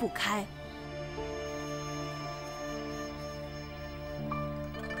离不开。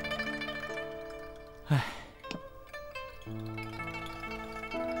唉，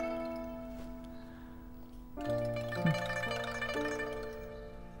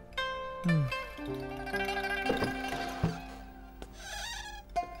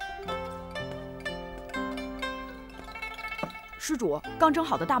施主，刚蒸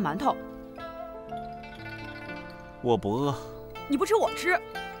好的大馒头。我不饿。你不吃我吃。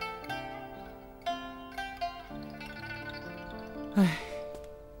唉，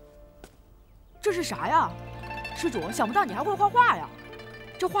这是啥呀？施主，想不到你还会画画呀。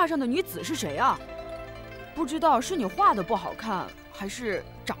这画上的女子是谁啊？不知道是你画的不好看，还是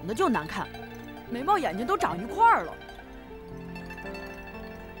长得就难看，眉毛眼睛都长一块儿了。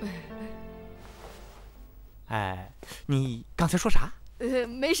哎，你刚才说啥？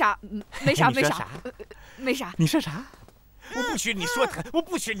没啥，没啥，没啥，没啥。你说啥？我不许你说他，我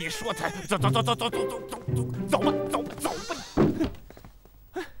不许你说他。走走走走走走走走走吧，走吧，走吧。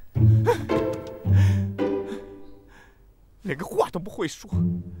连个话都不会说，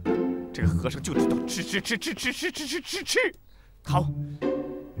这个和尚就知道吃吃吃吃吃吃吃吃吃吃。好，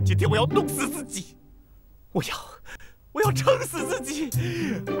今天我要弄死自己，我要撑死自己！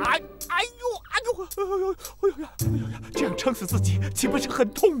哎呦哎呦哎呦哎呦！这样撑死自己岂不是很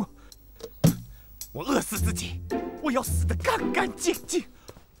痛啊？我饿死自己，我要死得干干净净。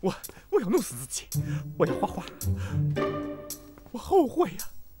我要弄死自己，我要画画。我后悔呀，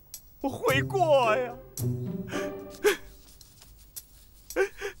我悔过呀。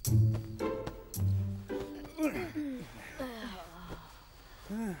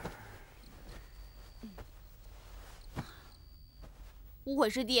误会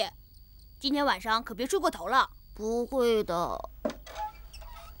师弟，今天晚上可别睡过头了。不会的。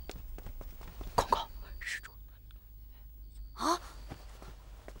空空，施主。啊！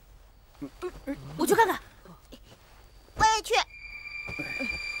我去看看。我也去。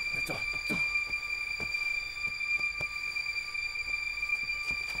走走。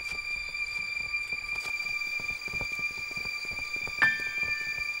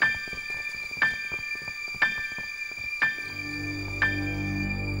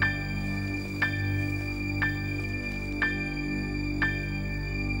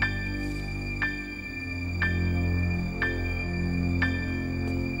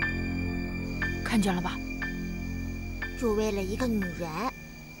看见了吧？就为了一个女人。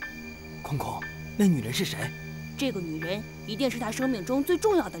空空，那女人是谁？这个女人一定是他生命中最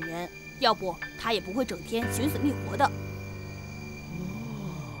重要的人，要不他也不会整天寻死觅活的。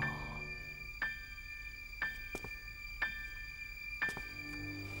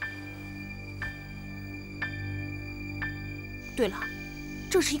对了，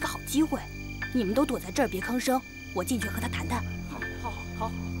这是一个好机会，你们都躲在这儿别吭声，我进去和他谈谈。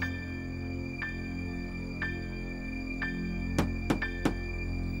好。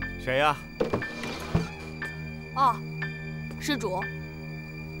谁呀？哦，施主。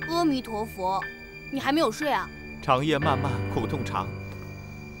阿弥陀佛，你还没有睡啊？长夜漫漫，苦痛长，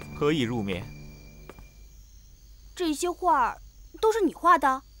何以入眠？这些画都是你画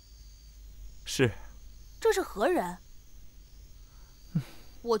的？是。这是何人？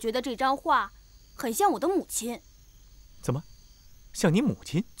我觉得这张画很像我的母亲。怎么，像你母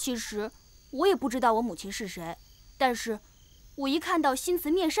亲？其实我也不知道我母亲是谁，但是我一看到心慈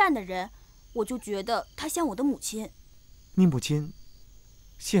面善的人，我就觉得她像我的母亲。你母亲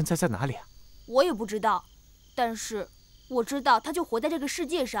现在在哪里啊？我也不知道，但是我知道她就活在这个世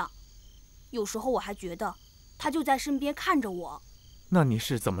界上。有时候我还觉得她就在身边看着我。那你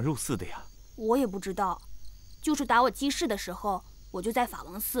是怎么入寺的呀？我也不知道，就是打我记事的时候，我就在法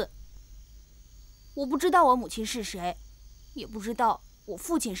王寺。我不知道我母亲是谁，也不知道我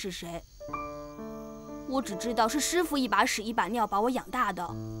父亲是谁。我只知道是师父一把屎一把尿把我养大的。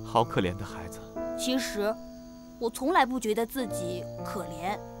好可怜的孩子。其实我从来不觉得自己可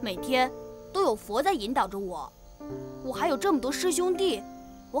怜，每天都有佛在引导着我。我还有这么多师兄弟，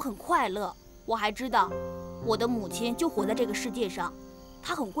我很快乐。我还知道我的母亲就活在这个世界上，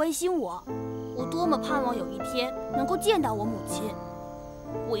她很关心我。我多么盼望有一天能够见到我母亲。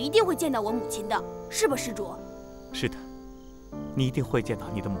我一定会见到我母亲的，是吧，施主？是的，你一定会见到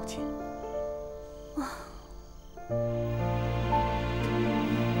你的母亲。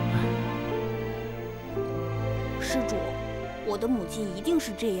施主，我的母亲一定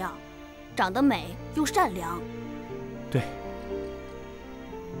是这样，长得美又善良。对，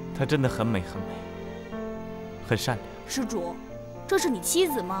她真的很美很美，很善良。施主，这是你妻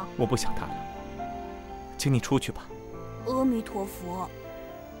子吗？我不想她了，请你出去吧。阿弥陀佛。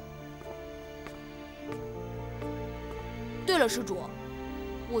对了，施主，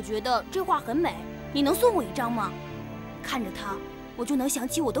我觉得这画很美，你能送我一张吗？看着它，我就能想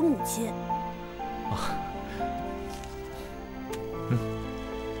起我的母亲。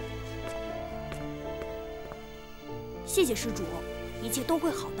谢谢施主，一切都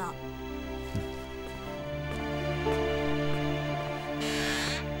会好的。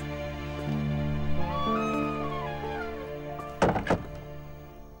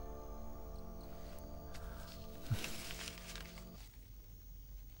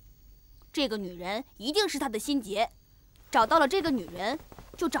这个女人一定是他的心结，找到了这个女人，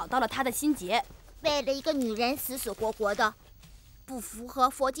就找到了他的心结。为了一个女人死死活活的，不符合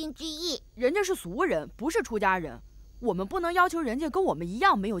佛经之意。人家是俗人，不是出家人，我们不能要求人家跟我们一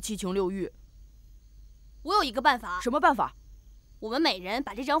样没有七情六欲。我有一个办法。什么办法？我们每人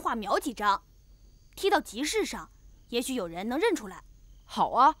把这张画描几张，贴到集市上，也许有人能认出来。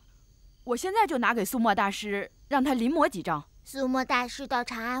好啊，我现在就拿给苏沫大师，让他临摹几张。苏沫大师到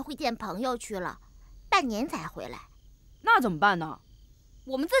长安会见朋友去了，半年才回来。那怎么办呢？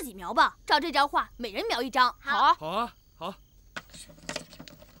我们自己描吧，照这张画，每人描一张。好啊，好啊，好。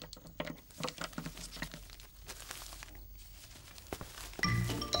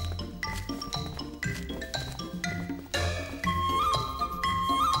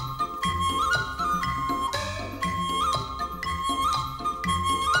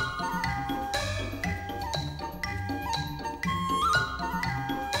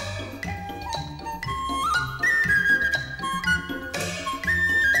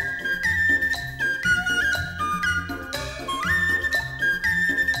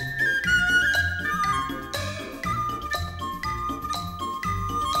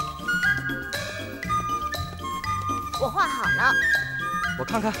我画好了，我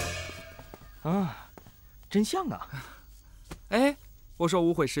看看。啊，真像啊！哎，我说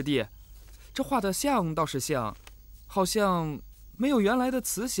无悔师弟，这画的像倒是像，好像没有原来的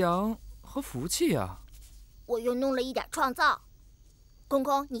慈祥和福气啊。我又弄了一点创造。空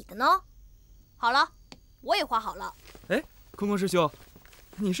空，你的呢？好了，我也画好了。哎，空空师兄，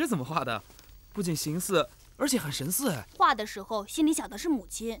你是怎么画的？不仅形似，而且很神似哎。画的时候心里想的是母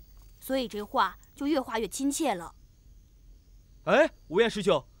亲，所以这画就越画越亲切了。哎，无厌师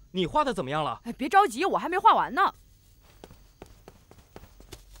兄，你画的怎么样了？哎，别着急，我还没画完呢。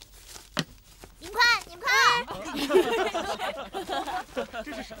你们看，你们看，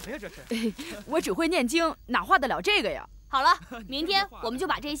这是什么呀？这是？我只会念经，哪画得了这个呀？好了，明天我们就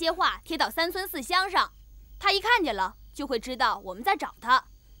把这些画贴到3村4乡上，他一看见了就会知道我们在找他，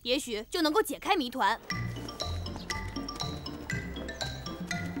也许就能够解开谜团。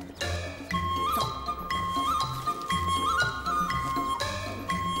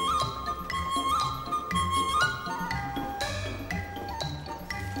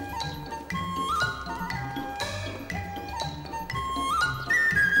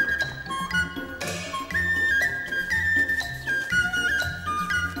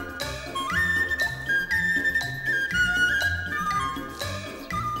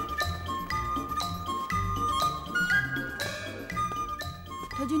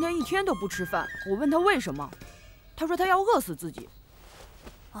他今天一天都不吃饭，我问他为什么，他说他要饿死自己。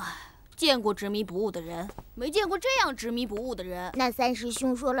唉，见过执迷不悟的人，没见过这样执迷不悟的人。那三师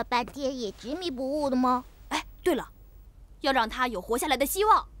兄说了半天也执迷不悟的吗？哎，对了，要让他有活下来的希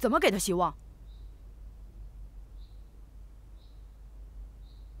望。怎么给他希望？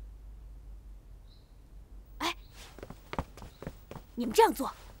哎，你们这样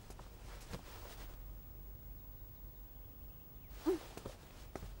做。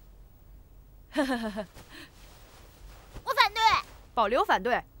我反对，保留反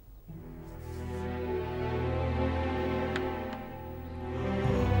对。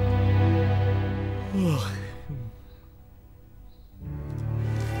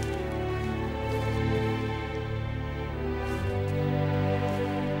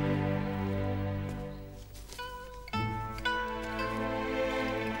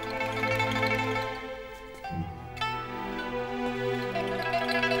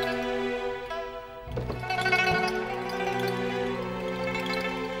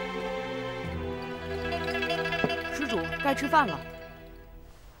该吃饭了。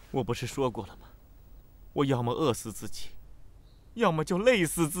我不是说过了吗？我要么饿死自己，要么就累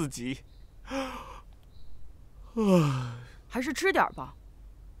死自己。还是吃点吧。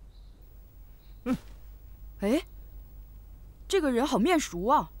哎，这个人好面熟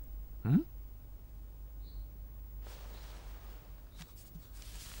啊。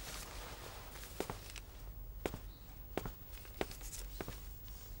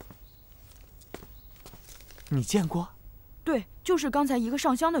你见过？对，就是刚才一个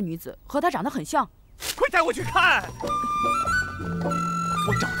上香的女子，和她长得很像。快带我去看！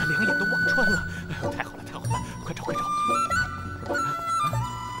我找他两眼都望穿了。哎呦，太好了，太好了！快找，快找！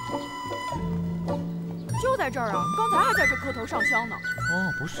就在这儿啊！刚才还在这磕头上香呢。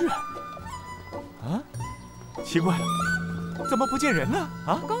哦，不是。啊？奇怪了，怎么不见人呢？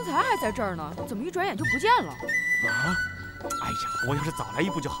啊？刚才还在这儿呢，怎么一转眼就不见了？啊？哎呀，我要是早来一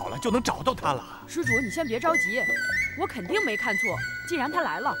步就好了，就能找到他了。施主，你先别着急，我肯定没看错。既然他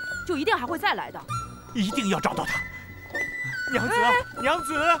来了，就一定还会再来的。一定要找到他。娘子，娘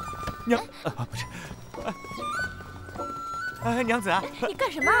子，不是，娘子啊！你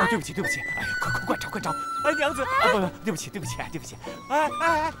干什么？对不起，对不起！哎呀，快找，快找！哎，娘子，不，对不起，对不起，对不起！哎，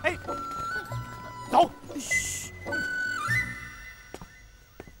走！嘘。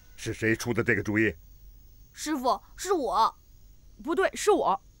是谁出的这个主意？师傅，是我。不对，是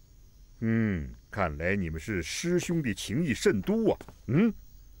我。看来你们是师兄弟情谊甚笃啊。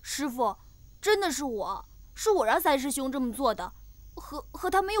师傅，真的是我，是我让三师兄这么做的，和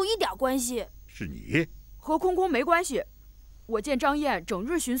他没有一点关系。是你？和空空没关系。我见张燕整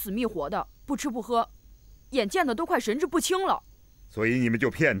日寻死觅活的，不吃不喝，眼见的都快神志不清了。所以你们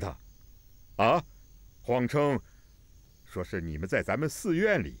就骗他，啊？谎称说是你们在咱们寺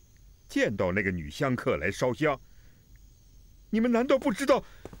院里见到那个女香客来烧香。你们难道不知道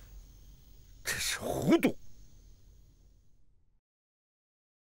这是糊涂？